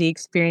crazy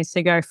experience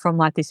to go from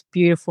like this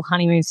beautiful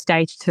honeymoon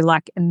stage to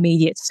like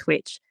immediate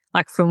switch.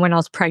 Like from when I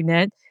was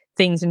pregnant,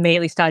 things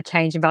immediately started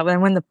changing. But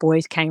then when the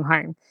boys came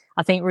home,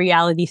 I think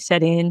reality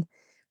set in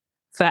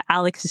for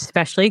Alex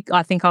especially.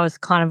 I think I was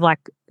kind of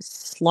like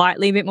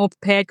slightly a bit more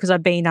prepared because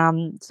I've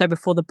been so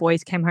before the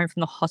boys came home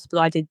from the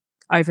hospital, I did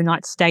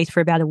overnight stays for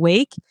about a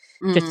week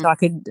just so I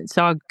could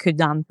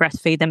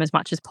breastfeed them as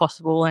much as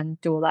possible and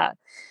do all that.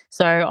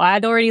 So I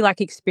had already like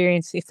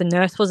experienced if the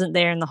nurse wasn't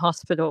there in the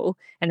hospital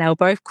and they were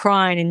both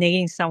crying and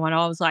needing someone,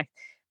 I was like,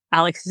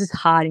 Alex, this is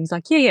hard. And he's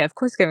like, yeah, of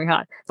course it's going to be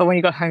hard. But when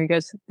he got home, he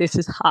goes, this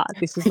is hard.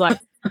 This is like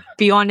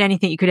beyond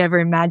anything you could ever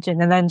imagine.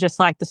 And then just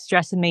like the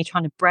stress of me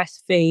trying to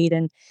breastfeed,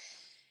 and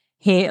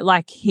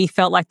he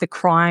felt like the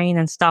crying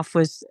and stuff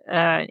was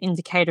an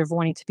indicator of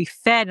wanting to be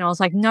fed. And I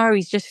was like, no,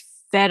 he's just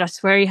fed. I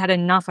swear he had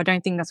enough. I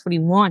don't think that's what he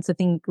wants. I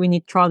think we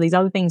need to try these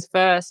other things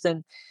first.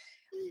 And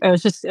it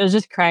was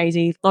just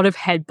crazy. A lot of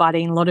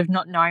headbutting, a lot of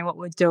not knowing what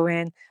we're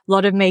doing, a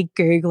lot of me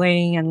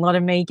Googling, and a lot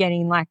of me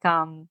getting like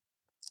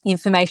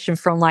information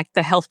from like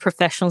the health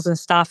professionals and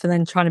stuff, and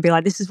then trying to be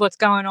like, this is what's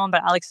going on.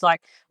 But Alex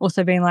like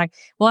also being like,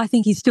 well, I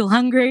think he's still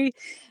hungry.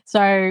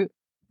 So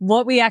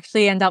what we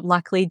actually end up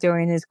luckily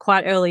doing is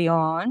quite early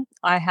on,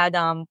 I had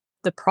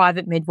the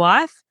private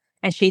midwife,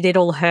 and she did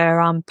all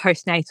her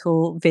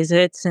postnatal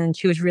visits, and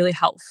she was really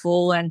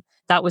helpful, and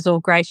that was all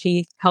great.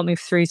 She helped me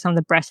through some of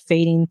the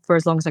breastfeeding for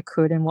as long as I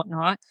could and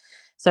whatnot.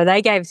 So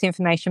they gave us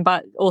information,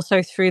 but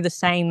also through the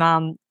same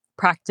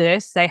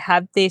practice, they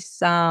have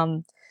this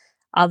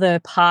other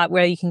part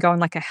where you can go on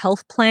like a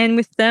health plan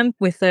with them,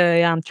 with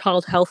a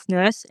child health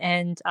nurse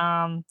and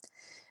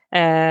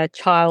a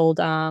child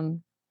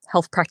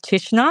health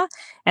practitioner.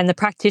 And the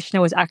practitioner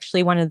was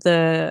actually one of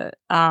the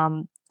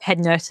head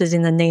nurses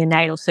in the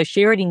neonatal. So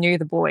she already knew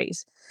the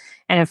boys.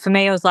 And for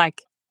me, I was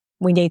like,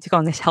 we need to go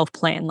on this health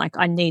plan. Like,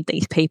 I need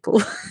these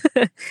people.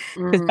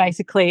 Because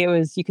basically it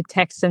was, you could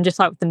text them just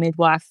like with the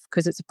midwife,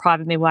 because it's a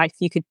private midwife.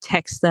 You could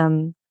text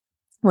them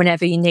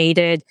whenever you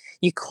needed.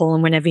 You call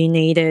them whenever you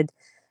needed.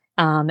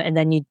 And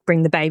then you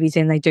bring the babies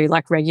in. They do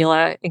like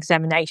regular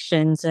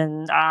examinations,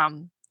 and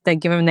they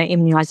give them their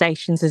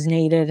immunizations as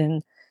needed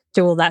and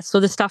do all that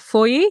sort of stuff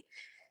for you.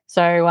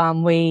 So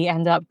we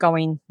end up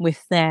going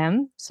with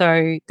them.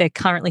 So they're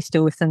currently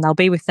still with them. They'll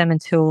be with them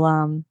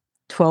until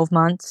 12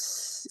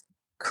 months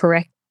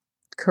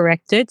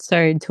corrected. So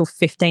until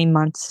 15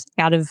 months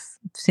out of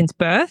since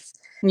birth.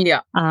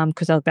 Yeah.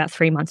 Because I was about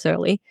 3 months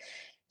early.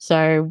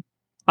 So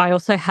I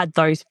also had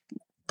those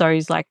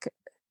like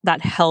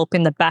that help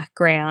in the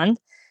background.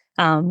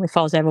 If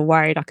I was ever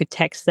worried, I could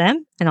text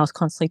them, and I was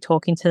constantly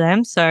talking to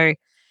them. So,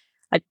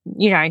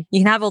 you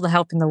can have all the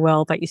help in the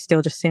world, but you're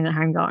still just sitting at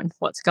home going,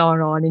 what's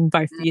going on? And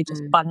both of you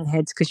just button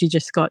heads because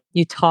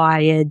you're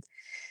tired.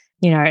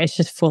 It's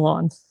just full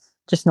on,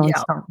 just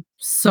nonstop. Yeah.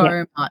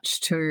 So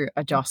much to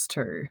adjust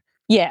to.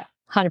 Yeah,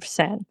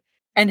 100%.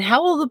 And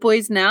how old are the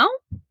boys now?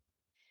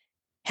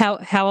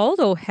 How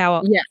old or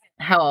how? Yeah,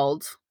 how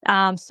old?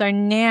 So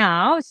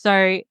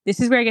this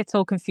is where it gets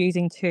all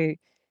confusing too.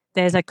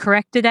 There's a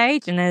corrected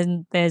age, and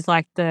then there's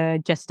like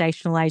the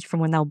gestational age from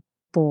when they're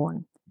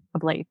born, I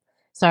believe.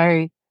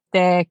 So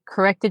their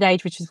corrected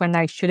age, which is when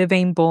they should have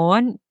been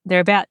born,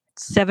 they're about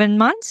 7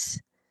 months,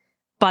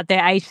 but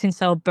their age since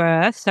they were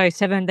birth. So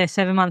they're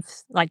 7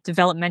 months, like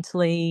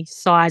developmentally,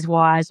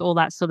 size-wise, all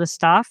that sort of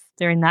stuff.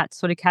 They're in that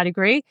sort of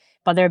category,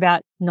 but they're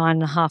about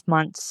 9.5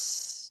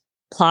 months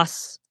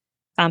plus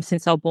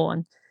since they were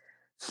born.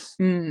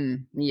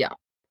 Yeah.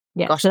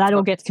 Gosh, so that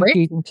all gets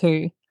confusing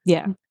too.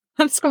 Yeah.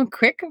 That's gone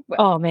quick.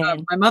 Oh,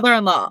 man. My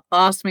mother-in-law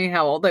asked me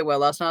how old they were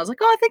last night. I was like,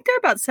 I think they're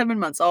about 7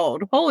 months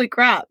old. Holy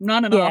crap,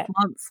 9.5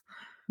 months.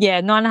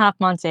 Yeah, 9.5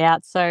 months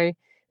out. So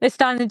they're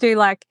starting to do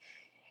like,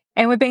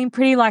 and we've been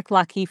pretty like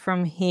lucky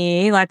from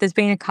here. Like there's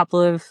been a couple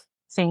of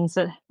things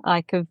that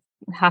like have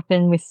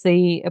happened with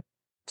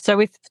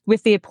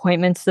with the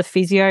appointments, the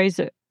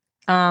physios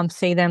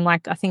see them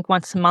like I think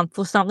once a month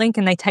or something,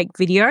 and they take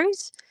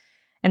videos.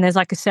 And there's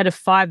like a set of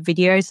 5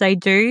 videos they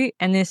do.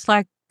 And there's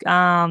like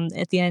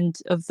at the end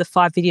of the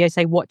 5 videos,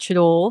 they watch it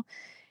all.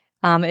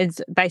 It's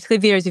basically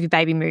videos of your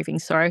baby moving.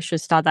 Sorry, I should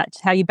start that.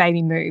 How your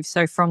baby moves.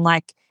 So from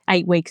like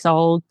 8 weeks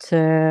old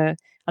to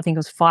I think it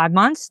was 5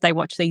 months, they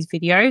watch these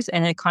videos,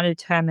 and it kind of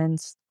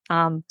determines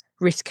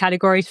risk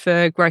categories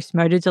for gross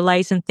motor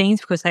delays and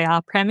things because they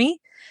are preemie.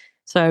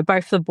 So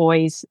both the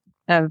boys,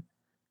 they're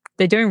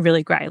doing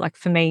really great. Like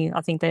for me,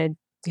 I think they're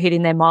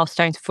hitting their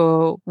milestones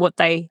for what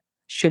they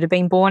should have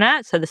been born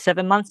at, so the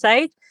 7 months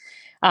age.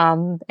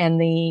 And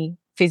the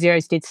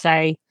physios did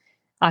say,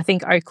 I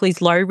think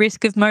Oakley's low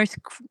risk of most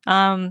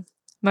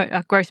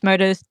gross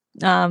motor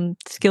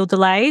skill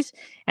delays,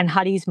 and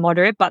Huddy's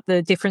moderate, but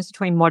the difference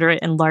between moderate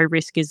and low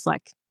risk is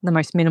like the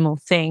most minimal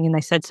thing. And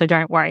they said, so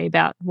don't worry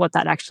about what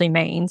that actually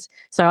means.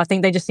 So I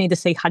think they just need to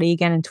see Huddy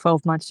again in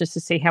 12 months just to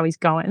see how he's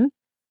going.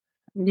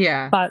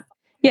 Yeah. But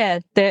yeah,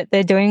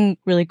 they're doing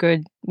really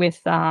good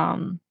with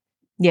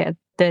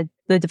the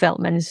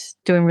development is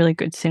doing really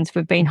good since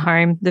we've been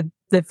home.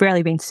 They've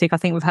rarely been sick. I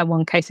think we've had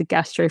one case of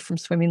gastro from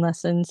swimming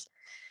lessons.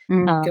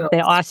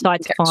 Their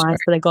eyesight's fine,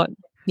 so they got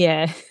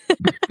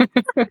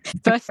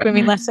first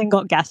swimming lesson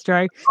got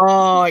gastro.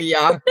 Oh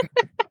yeah.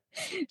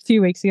 A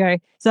few weeks ago.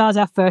 So that was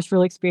our first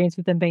real experience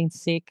with them being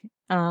sick.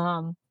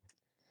 And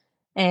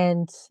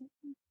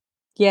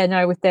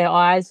with their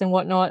eyes and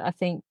whatnot, I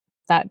think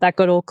that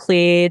got all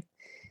cleared,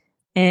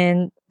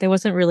 and there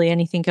wasn't really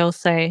anything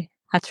else they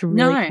had to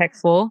really check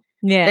for.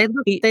 Yeah,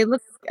 they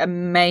look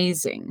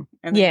amazing,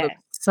 and they look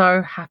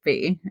so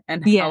happy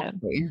and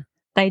healthy.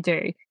 They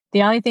do.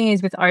 The only thing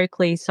is with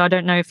Oakley, so I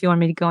don't know if you want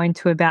me to go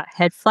into about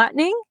head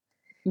flattening.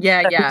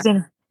 Yeah,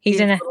 so He's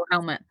in a little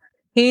helmet.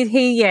 He's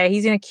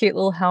in a cute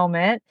little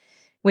helmet,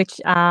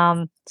 which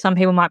some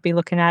people might be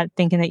looking at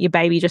thinking that your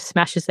baby just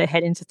smashes their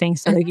head into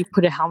things, so you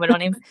put a helmet on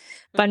him.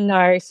 But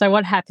no. So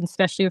what happens,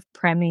 especially with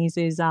preemies,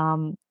 is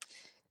when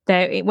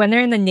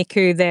they're in the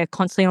NICU, they're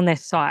constantly on their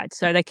side,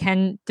 so they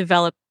can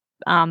develop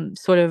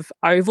sort of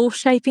oval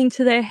shaping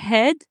to their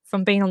head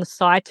from being on the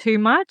side too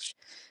much.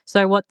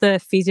 So what the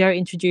physio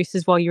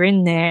introduces while you're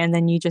in there, and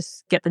then you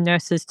just get the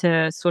nurses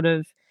to sort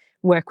of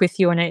work with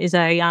you on it, is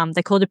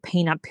they call it a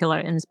peanut pillow,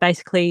 and it's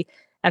basically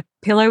a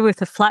pillow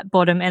with a flat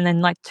bottom and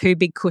then like two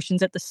big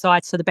cushions at the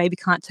side, so the baby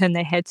can't turn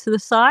their head to the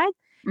side.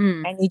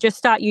 And you just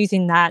start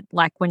using that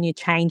like when you're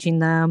changing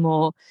them,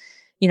 or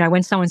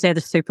when someone's there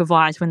to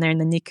supervise when they're in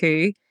the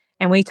NICU.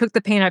 And we took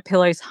the peanut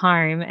pillows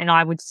home, and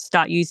I would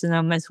start using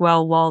them as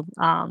well while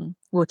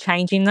we're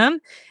changing them.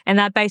 And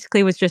that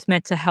basically was just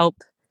meant to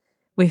help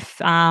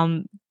with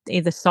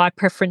either side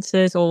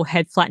preferences or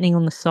head flattening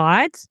on the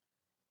sides.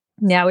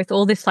 Now, with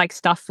all this like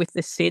stuff with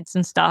the SIDS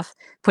and stuff,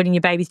 putting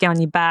your babies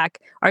down your back,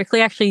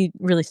 Oakley actually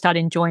really started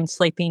enjoying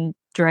sleeping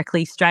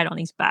directly straight on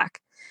his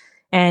back.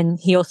 And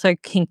he also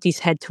kinked his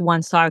head to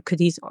one side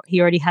because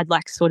he already had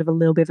like sort of a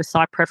little bit of a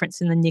side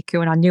preference in the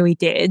NICU, and I knew he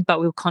did, but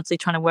we were constantly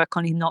trying to work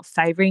on him not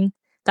favouring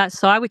that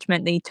side, which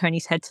meant that he'd turn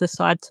his head to the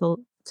side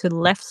to the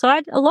left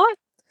side a lot.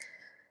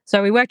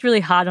 So we worked really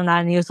hard on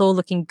that, and he was all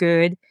looking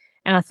good.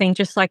 And I think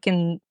just like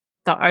in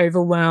the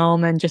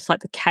overwhelm and just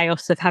like the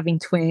chaos of having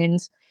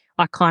twins,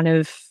 I kind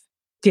of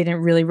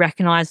didn't really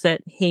recognise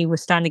that he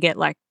was starting to get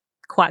like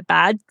quite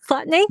bad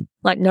flattening,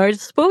 like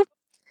noticeable.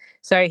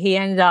 So he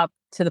ended up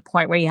to the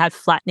point where he had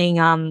flattening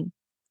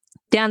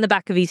down the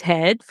back of his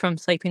head from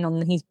sleeping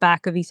on his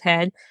back of his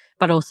head,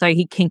 but also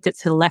he kinked it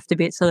to the left a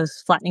bit, so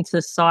there's flattening to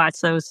the side.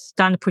 So it was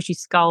starting to push his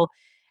skull.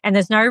 And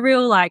there's no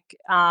real like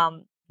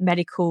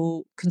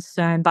medical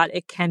concern, but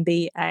it can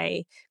be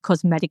a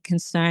cosmetic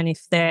concern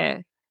if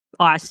their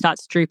eye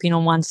starts drooping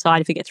on one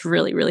side if it gets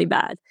really, really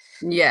bad.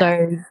 Yeah.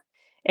 So,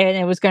 and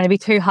it was going to be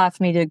too hard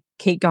for me to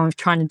keep going with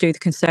trying to do the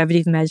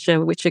conservative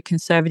measure, which a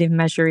conservative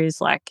measure is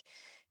like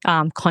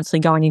constantly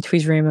going into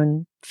his room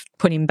and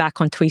putting him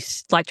back onto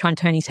his, like trying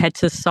to turn his head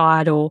to the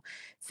side or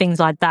things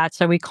like that.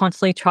 So we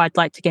constantly tried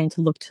like to get him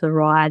to look to the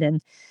right,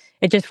 and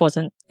it just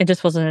wasn't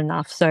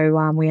enough.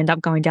 So we end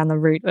up going down the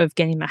route of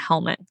getting him a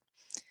helmet.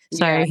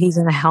 So he's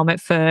in a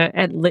helmet for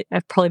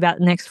probably about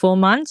the next 4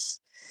 months.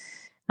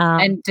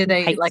 And do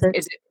they like?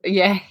 Is it?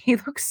 Yeah, he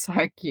looks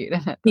so cute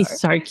in it. He's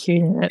so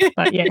cute in it,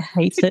 but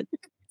hates it.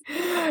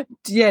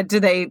 Yeah. Do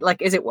they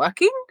like? Is it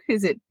working?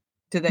 Is it?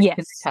 Do they? Yes.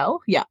 Can they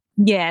tell? Yeah.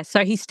 Yeah.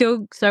 So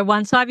so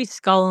one side of his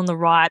skull on the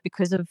right,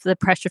 because of the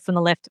pressure from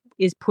the left,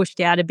 is pushed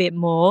out a bit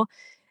more.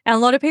 And a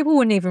lot of people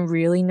wouldn't even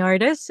really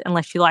notice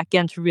unless you like get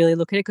him to really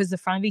look at it, because the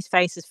front of his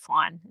face is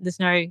fine. There's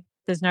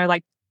no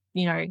like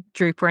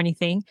droop or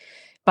anything.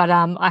 But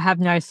I have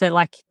noticed that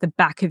like the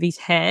back of his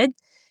head,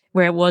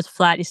 where it was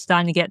flat, is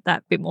starting to get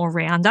that bit more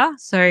rounder.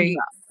 So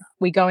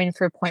we go in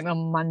for appointment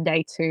on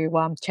Monday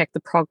to check the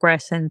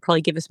progress and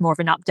probably give us more of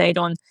an update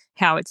on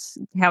how it's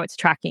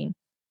tracking.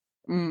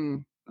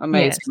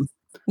 Amazing.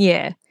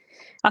 Yeah.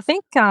 I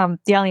think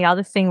the only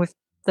other thing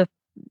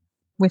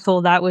with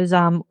all that was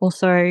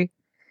also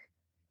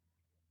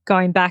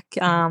going back,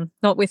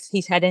 not with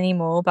his head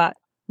anymore, but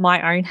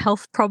my own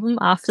health problem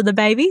after the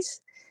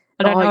babies.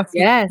 I don't know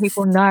if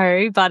people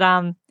know,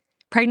 but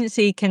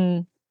pregnancy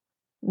can,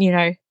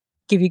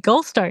 give you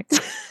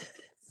gallstones.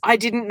 I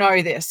didn't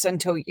know this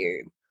until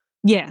you.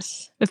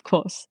 Yes, of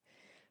course.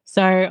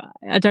 So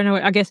I don't know.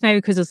 I guess maybe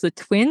because it's the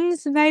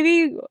twins,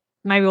 maybe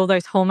all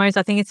those hormones.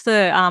 I think it's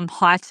the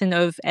heightened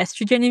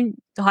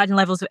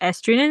levels of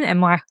estrogen, and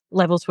my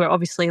levels were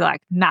obviously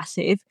like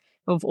massive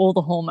of all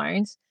the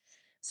hormones.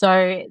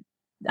 So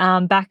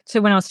back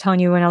to when I was telling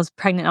you when I was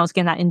pregnant, I was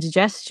getting that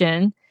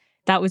indigestion.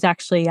 That was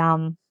actually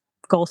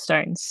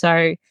gallstones.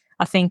 So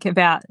I think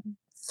about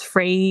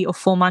 3 or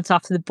 4 months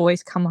after the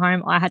boys come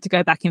home, I had to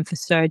go back in for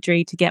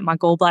surgery to get my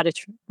gallbladder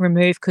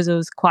removed because it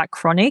was quite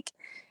chronic.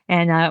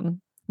 And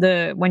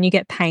when you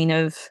get pain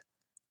of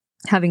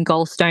having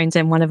gallstones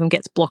and one of them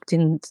gets blocked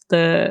in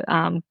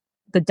the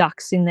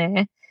ducts in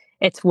there,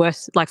 it's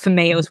worse. Like for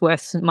me, it was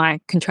worse than my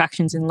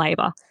contractions in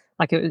labour.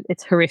 Like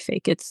it's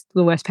horrific. It's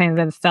the worst pain I've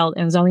ever felt.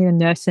 And it was only a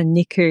nurse in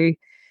NICU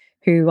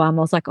who I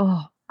was like,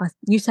 oh, I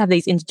used to have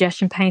these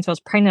indigestion pains. I was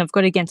pregnant. I've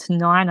got it again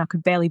tonight. And I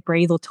could barely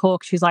breathe or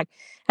talk. She's like,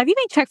 have you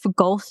been checked for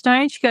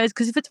gallstones? She goes,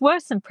 because if it's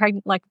worse than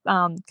pregnant, like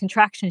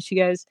contractions, she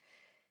goes,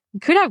 you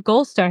could have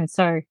gallstones.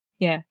 So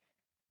yeah,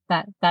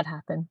 that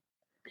happened.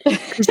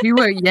 Because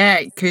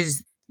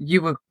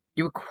you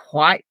were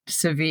quite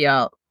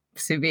severely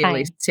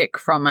Pain. sick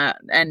from it.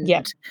 And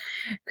Yep.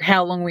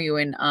 how long were you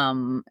in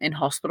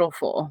hospital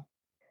for?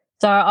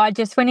 So I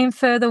just went in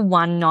for the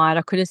one night.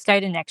 I could have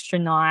stayed an extra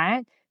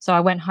night. So I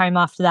went home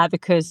after that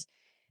because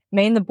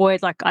me and the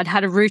boys, like I'd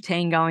had a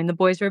routine going. The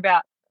boys were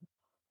about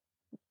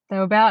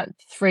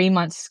 3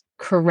 months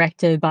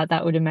corrected, but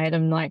that would have made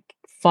them like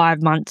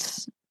 5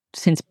 months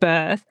since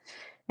birth.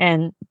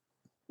 And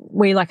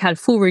we like had a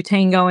full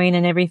routine going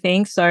and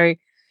everything. So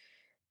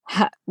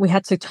we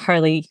had to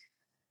totally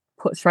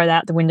throw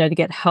that out the window to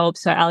get help.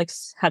 So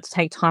Alex had to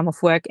take time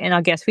off work. And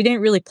I guess we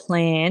didn't really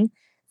plan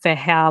for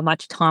how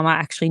much time I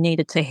actually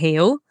needed to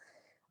heal.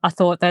 I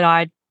thought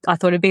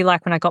it'd be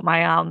like when I got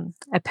my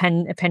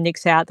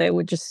appendix out, that it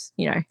would just,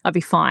 I'd be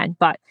fine.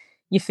 But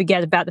you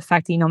forget about the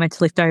fact that you're not meant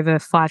to lift over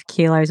 5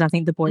 kilos. I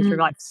think the boys were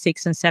like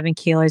 6 and 7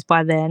 kilos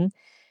by then.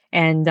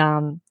 And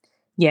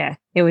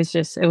it was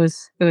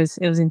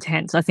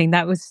intense. I think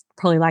that was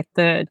probably like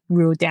the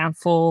real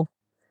downfall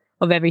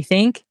of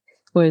everything,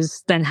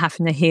 was then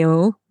having to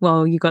heal.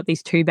 Well, you got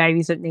these 2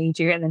 babies that need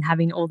you, and then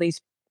having all these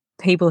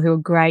people who are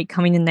great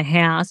coming in the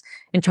house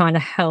and trying to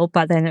help,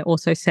 but then it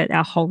also set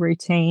our whole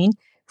routine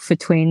for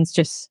twins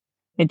just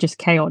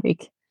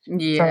chaotic.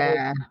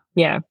 Yeah. So,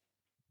 yeah,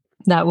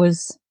 that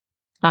was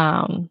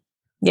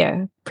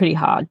pretty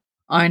hard.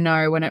 I know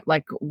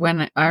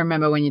I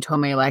remember when you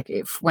told me like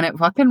when it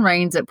fucking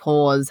rains it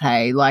pours,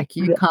 hey, like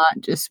you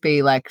can't just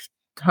be like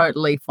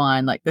totally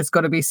fine, like there's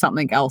got to be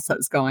something else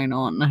that's going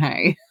on,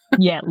 hey.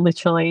 Yeah,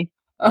 literally.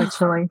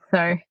 So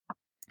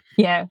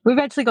yeah, we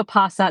eventually got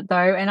past that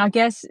though, and I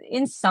guess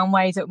in some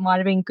ways it might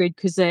have been good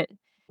because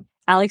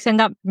Alex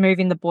ended up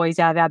moving the boys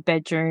out of our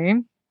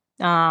bedroom,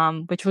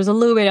 which was a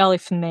little bit early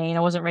for me, and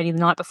I wasn't ready the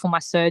night before my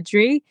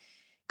surgery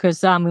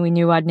because we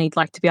knew I'd need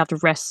like to be able to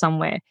rest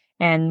somewhere.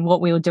 And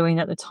what we were doing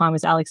at the time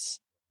was I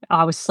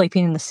was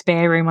sleeping in the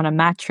spare room on a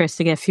mattress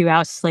to get a few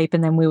hours sleep,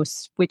 and then we were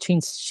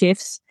switching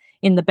shifts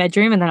in the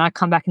bedroom, and then I'd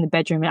come back in the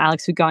bedroom and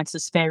Alex would go into the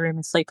spare room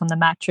and sleep on the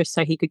mattress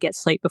so he could get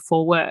sleep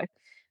before work.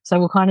 So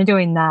we're kind of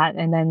doing that,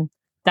 and then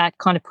that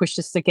kind of pushed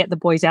us to get the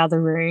boys out of the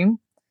room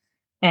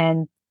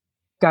and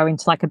go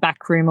into like a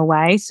back room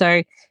away.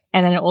 So,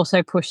 and then it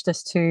also pushed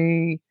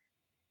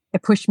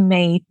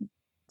me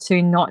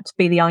to not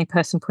be the only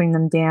person putting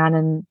them down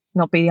and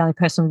not be the only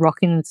person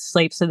rocking them to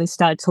sleep. So they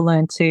started to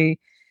learn to,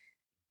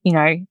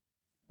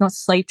 not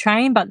sleep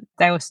train, but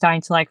they were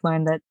starting to like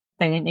learn that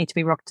they didn't need to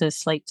be rocked to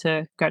sleep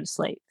to go to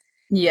sleep.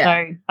 Yeah.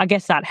 So I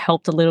guess that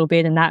helped a little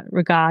bit in that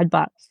regard,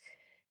 but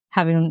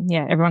having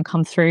everyone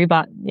come through,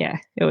 but yeah,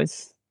 it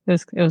was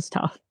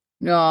tough.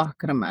 Oh, I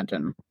can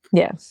imagine.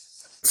 Yeah.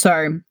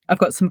 So I've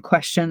got some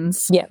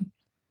questions. Yeah.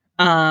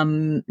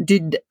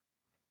 Did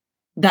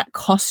that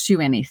cost you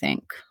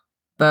anything?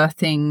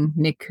 Birthing,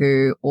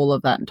 NICU, all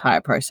of that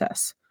entire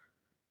process?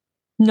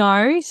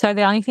 No. So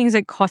the only things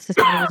that cost us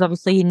money was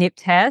obviously your nip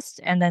test,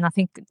 and then I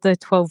think the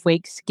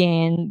 12-week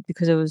scan,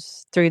 because it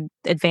was through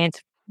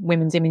advanced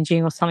women's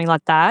imaging or something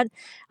like that.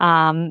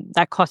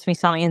 That cost me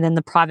something, and then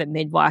the private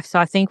midwife. So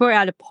I think we're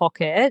out of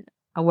pocket.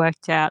 I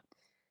worked out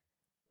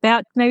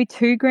about maybe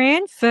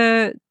 $2,000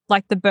 for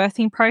like the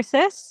birthing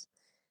process.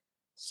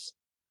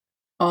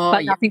 Oh,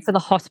 but nothing for the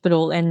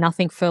hospital, and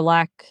nothing for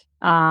like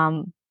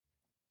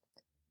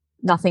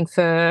nothing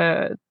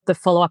for the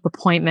follow-up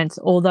appointments,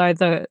 although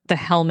the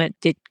helmet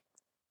did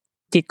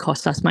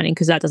cost us money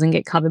because that doesn't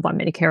get covered by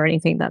Medicare or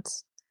anything.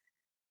 That's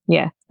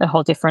a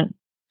whole different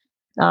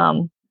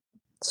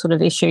sort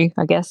of issue,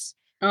 I guess.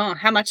 Oh,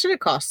 how much did it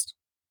cost?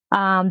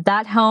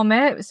 That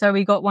helmet, so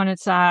we got one,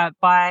 it's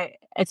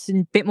it's a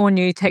bit more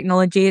new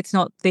technology. It's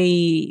not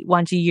the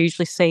ones you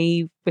usually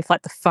see with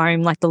like the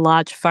foam, like the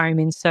large foam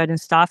insert and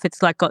stuff.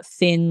 It's like got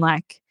thin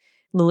like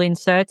little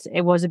inserts.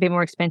 It was a bit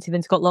more expensive,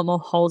 and it's got a lot more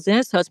holes in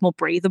it, so it's more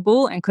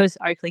breathable. And because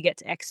Oakley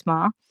gets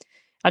eczema,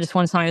 I just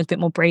wanted something that was a bit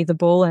more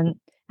breathable, and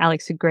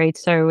Alex agreed.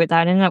 So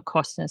that ended up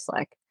costing us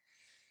like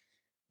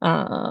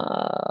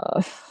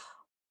over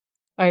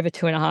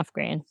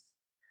 $2,500.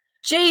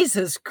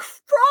 Jesus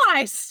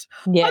Christ!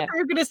 Yeah, I thought you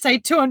were going to say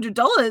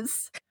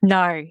 $200.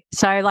 no.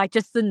 So like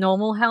just the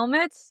normal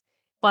helmets.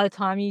 By the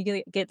time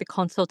you get the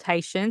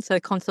consultation, so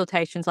the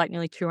consultation's like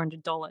nearly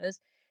 $200,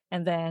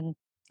 and then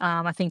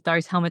I think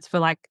those helmets were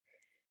like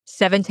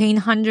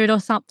 $1,700 or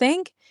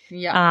something.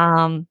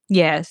 Yeah.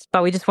 Yes,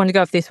 but we just wanted to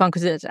go with this one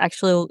because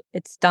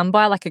it's done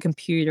by like a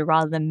computer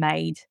rather than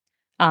made.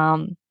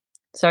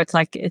 So it's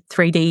like a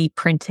 3D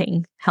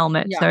printing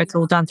helmet. Yeah. So it's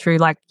all done through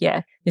like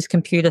this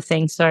computer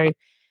thing. So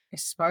I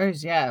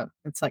suppose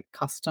it's like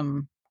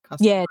custom.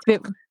 Yeah,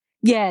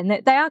 Yeah, and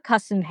they are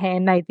custom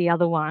handmade, the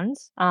other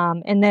ones,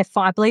 and they're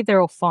fine. I believe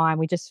they're all fine.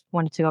 We just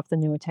wanted to go off the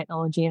newer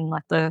technology and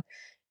like the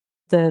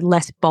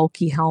less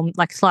bulky helmet,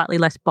 like slightly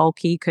less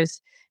bulky,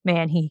 because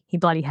man, he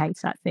bloody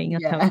hates that thing. I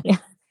tell Yeah.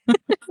 you.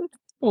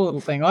 Poor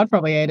little thing. I'd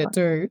probably hate it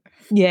too.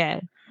 Yeah,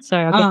 so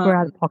I guess we're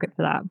out of pocket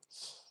for that.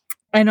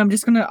 And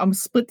I'm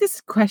split this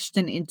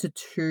question into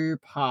two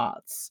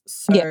parts.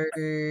 So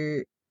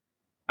Yeah.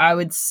 I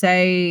would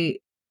say,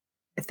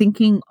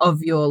 thinking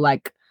of your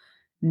like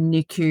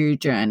NICU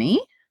journey,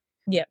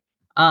 Yeah.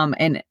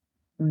 and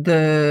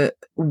the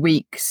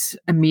weeks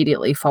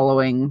immediately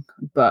following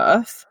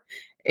birth,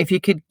 if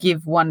you could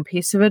give one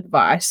piece of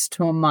advice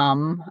to a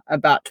mum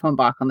about to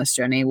embark on this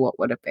journey, what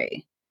would it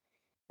be?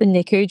 The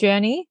NICU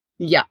journey.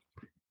 Yeah.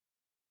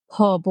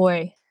 Oh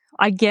boy,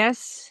 I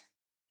guess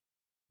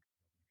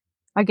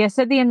at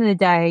the end of the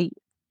day,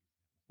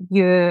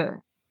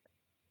 you're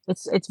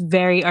it's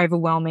very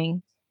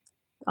overwhelming.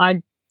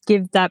 I'd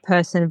give that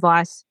person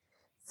advice: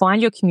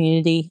 find your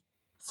community,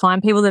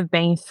 find people that have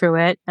been through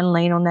it, and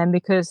lean on them,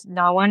 because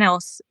no one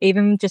else,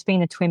 even just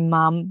being a twin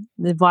mum,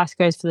 the advice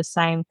goes for the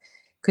same,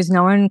 because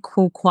no one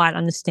will quite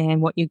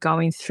understand what you're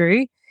going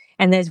through.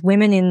 And there's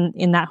women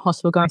in that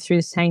hospital going through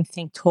the same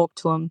thing. Talk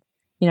to them.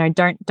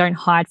 Don't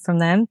hide from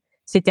them.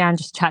 Sit down,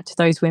 just chat to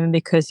those women,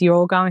 because you're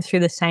all going through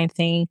the same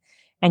thing.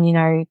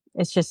 And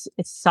it's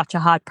such a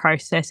hard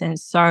process, and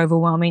it's so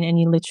overwhelming. And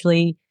you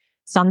literally,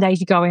 some days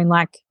you go in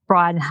like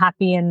bright and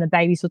happy, and the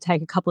babies will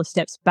take a couple of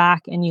steps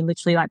back, and you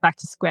literally like back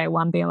to square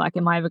one, being like,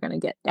 am I ever going to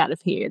get out of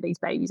here? Are these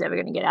babies ever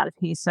going to get out of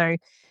here? So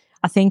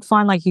I think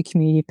find like your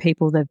community of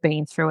people that have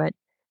been through it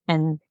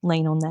and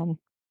lean on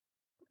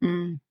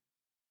them.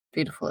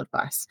 Beautiful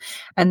advice.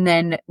 And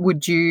then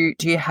do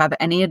you have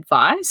any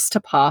advice to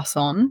pass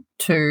on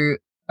to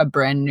a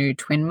brand new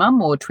twin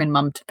mum or twin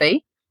mum to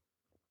be?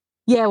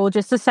 Yeah, well,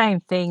 just the same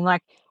thing.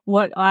 Like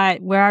where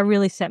I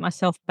really set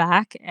myself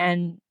back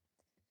and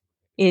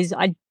is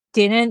I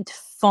didn't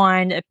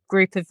find a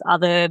group of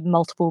other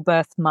multiple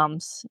birth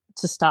mums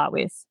to start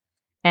with.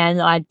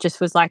 And I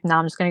just was like, no,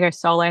 I'm just going to go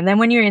solo. And then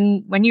when you're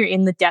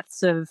in the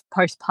depths of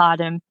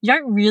postpartum, you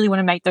don't really want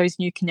to make those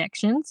new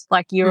connections.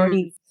 Like you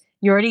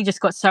already just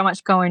got so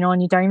much going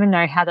on. You don't even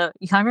know you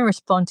can't even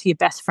respond to your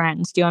best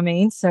friends. Do you know what I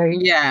mean? So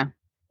Yeah.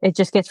 it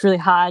just gets really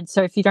hard.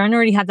 So if you don't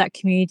already have that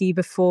community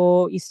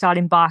before you start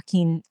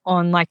embarking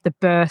on like the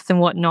birth and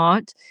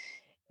whatnot,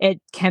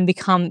 it can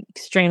become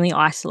extremely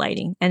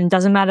isolating. And it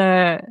doesn't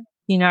matter,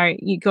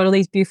 you've got all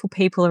these beautiful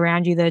people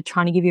around you that are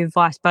trying to give you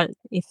advice, but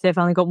if they've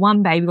only got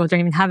one baby or don't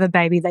even have a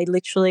baby, they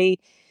literally,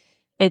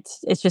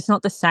 it's just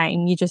not the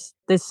same.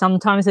 There's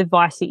sometimes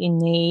advice that you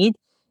need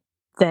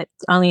that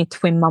only a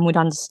twin mum would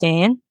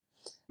understand.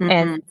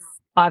 And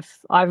I've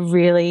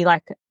really,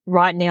 like,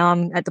 right now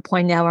I'm at the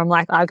point now where I'm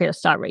like, I've got to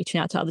start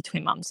reaching out to other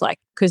twin mums, like,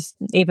 because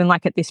even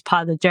like at this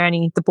part of the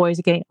journey, the boys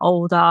are getting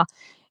older,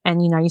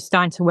 and you're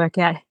starting to work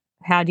out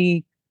how do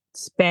you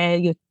spare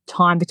your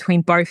time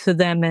between both of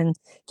them and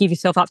give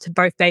yourself up to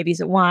both babies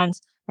at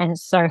once. And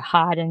it's so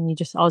hard. And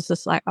I was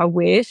just like, I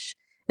wish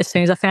as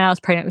soon as I found out I was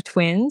pregnant with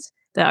twins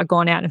that I'd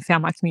gone out and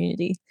found my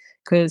community,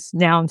 because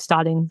now I'm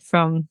starting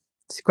from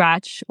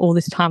scratch all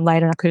this time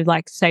later, and I could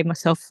like save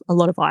myself a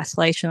lot of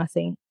isolation, I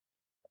think.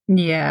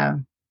 Yeah,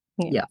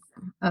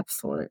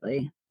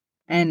 absolutely.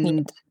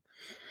 And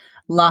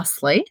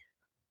lastly,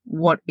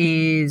 what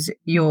is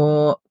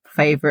your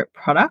favorite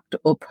product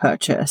or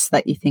purchase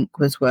that you think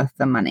was worth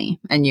the money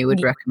and you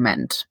would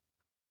recommend?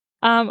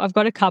 I've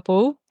got a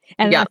couple,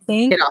 and I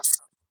think hit us.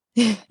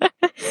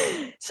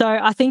 So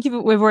I think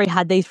we've already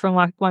had these from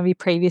like one of your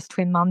previous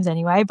twin mums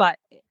anyway, but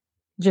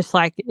just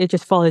like it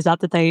just follows up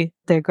that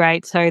they're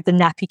great. So the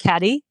nappy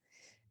caddy.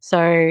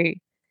 So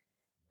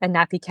a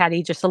nappy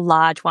caddy, just a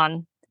large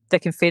one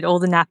that can fit all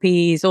the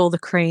nappies, all the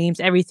creams,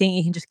 everything.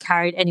 You can just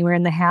carry it anywhere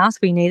in the house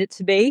we need it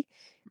to be.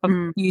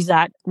 I've used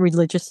that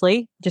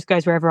religiously. Just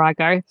goes wherever I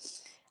go.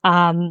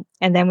 And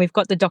then we've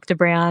got the Dr.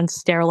 Brown's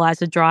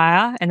sterilizer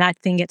dryer, and that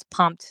thing gets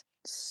pumped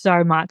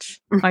so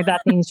much. Like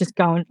that thing is just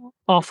going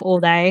off all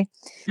day.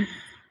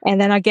 And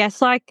then I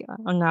guess like, I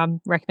don't know,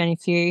 I'm recommending a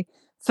few.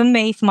 For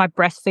me, for my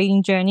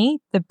breastfeeding journey,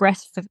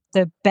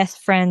 the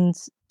Best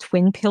Friends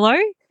twin pillow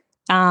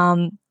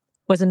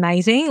was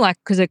amazing. Like,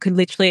 because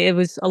it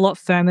was a lot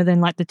firmer than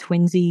like the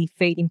twinsy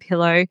feeding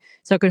pillow.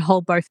 So it could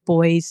hold both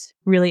boys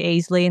really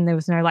easily, and there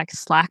was no like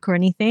slack or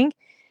anything.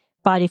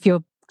 But if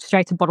you're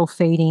straight to bottle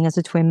feeding as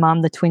a twin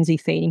mum, the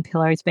twinsy feeding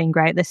pillow has been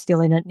great. They're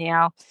still in it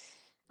now.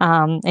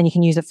 And you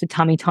can use it for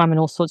tummy time and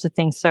all sorts of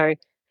things. So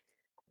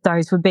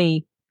those would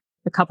be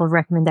a couple of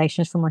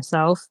recommendations for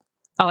myself.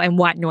 Oh, and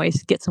white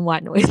noise. Get some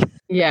white noise.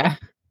 Yeah.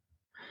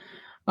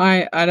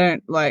 I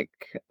don't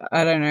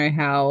know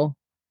how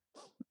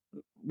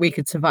we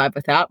could survive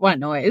without white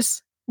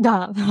noise.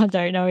 No, I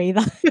don't know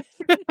either.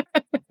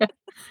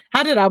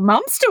 How did our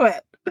mums do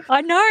it?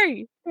 I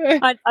know.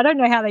 I don't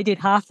know how they did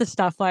half the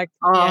stuff. Like,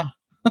 yeah.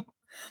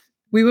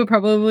 We were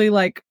probably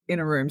like in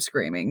a room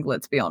screaming,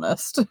 let's be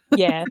honest.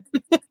 Yeah.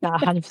 No,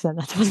 100%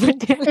 that's what we're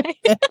doing.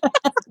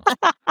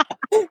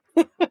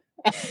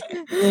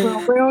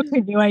 Well, we're all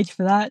too new age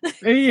for that.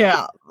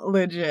 Yeah,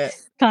 legit.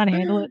 Can't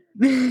handle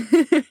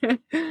it.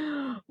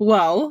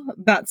 Well,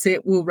 that's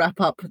it. We'll wrap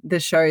up the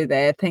show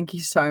there. Thank you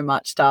so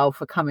much, Dal,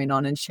 for coming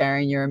on and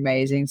sharing your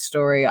amazing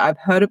story. I've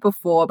heard it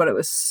before, but it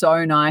was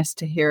so nice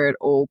to hear it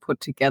all put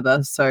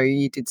together. So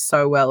you did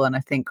so well, and I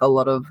think a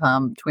lot of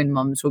twin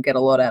mums will get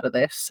a lot out of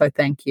this. So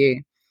thank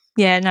you.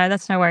 Yeah, no,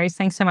 that's no worries.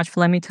 Thanks so much for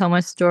letting me tell my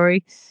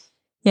story.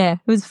 Yeah, it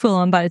was full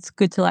on, but it's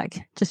good to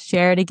like just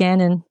share it again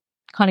and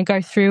kind of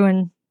go through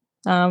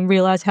and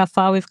realize how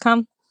far we've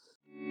come.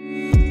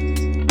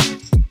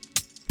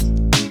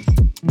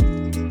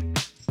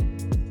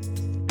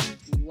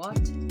 What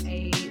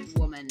a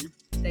woman.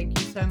 Thank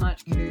you so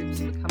much,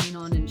 Coops, for coming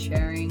on and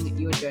sharing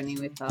your journey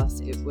with us.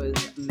 It was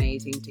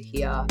amazing to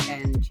hear,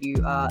 and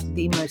you are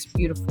the most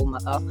beautiful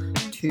mother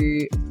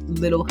to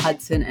little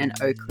Hudson and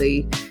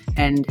Oakley,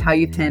 and how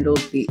you've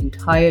handled the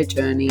entire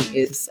journey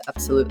is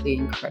absolutely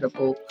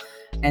incredible.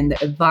 And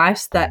the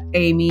advice that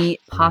Aimee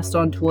passed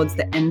on towards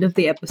the end of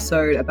the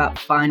episode about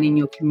finding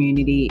your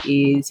community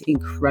is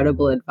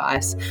incredible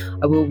advice.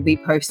 I will be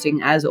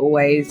posting, as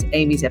always,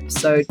 Aimee's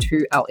episode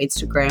to our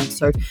Instagram.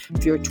 So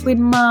if you're a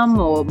twin mum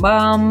or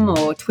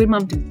twin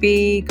mum to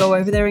be, go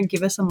over there and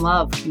give us some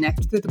love.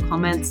 Connect through the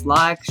comments,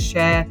 like,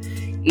 share.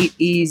 It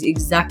is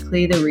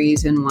exactly the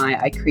reason why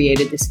I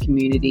created this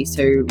community,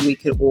 so we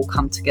could all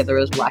come together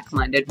as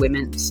like-minded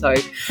women. So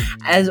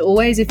as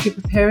always, if you're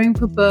preparing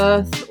for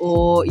birth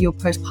or your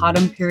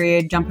postpartum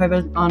period, jump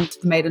over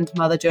onto the Maiden to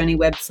Mother Journey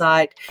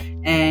website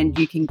and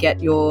you can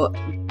get your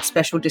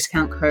special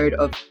discount code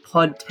of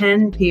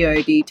POD10,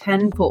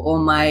 POD10 for all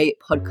my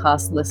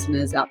podcast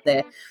listeners out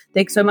there.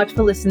 Thanks so much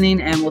for listening,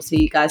 and we'll see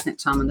you guys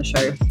next time on the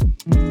show.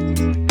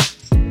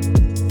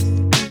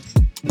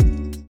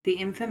 The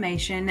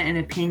information and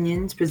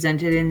opinions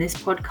presented in this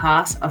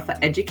podcast are for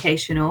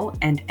educational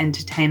and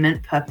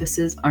entertainment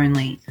purposes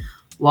only.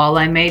 While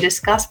I may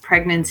discuss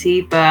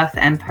pregnancy, birth,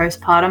 and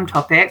postpartum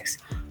topics,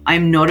 I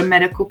am not a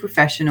medical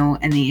professional,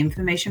 and the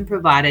information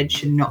provided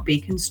should not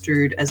be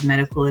construed as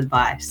medical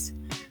advice.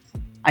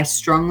 I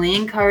strongly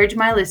encourage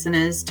my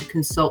listeners to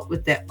consult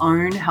with their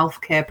own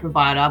healthcare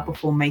provider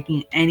before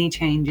making any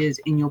changes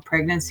in your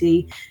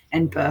pregnancy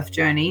and birth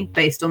journey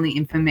based on the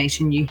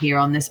information you hear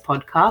on this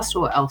podcast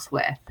or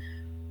elsewhere.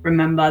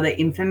 Remember, the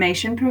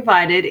information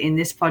provided in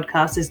this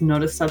podcast is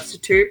not a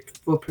substitute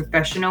for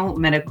professional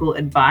medical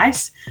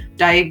advice,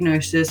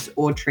 diagnosis,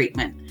 or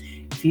treatment.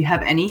 If you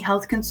have any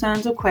health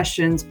concerns or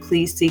questions,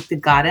 please seek the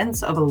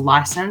guidance of a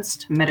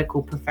licensed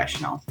medical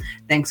professional.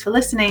 Thanks for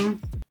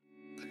listening.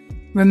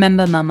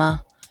 Remember,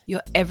 Mama,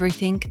 you're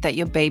everything that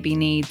your baby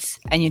needs,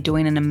 and you're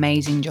doing an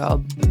amazing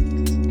job.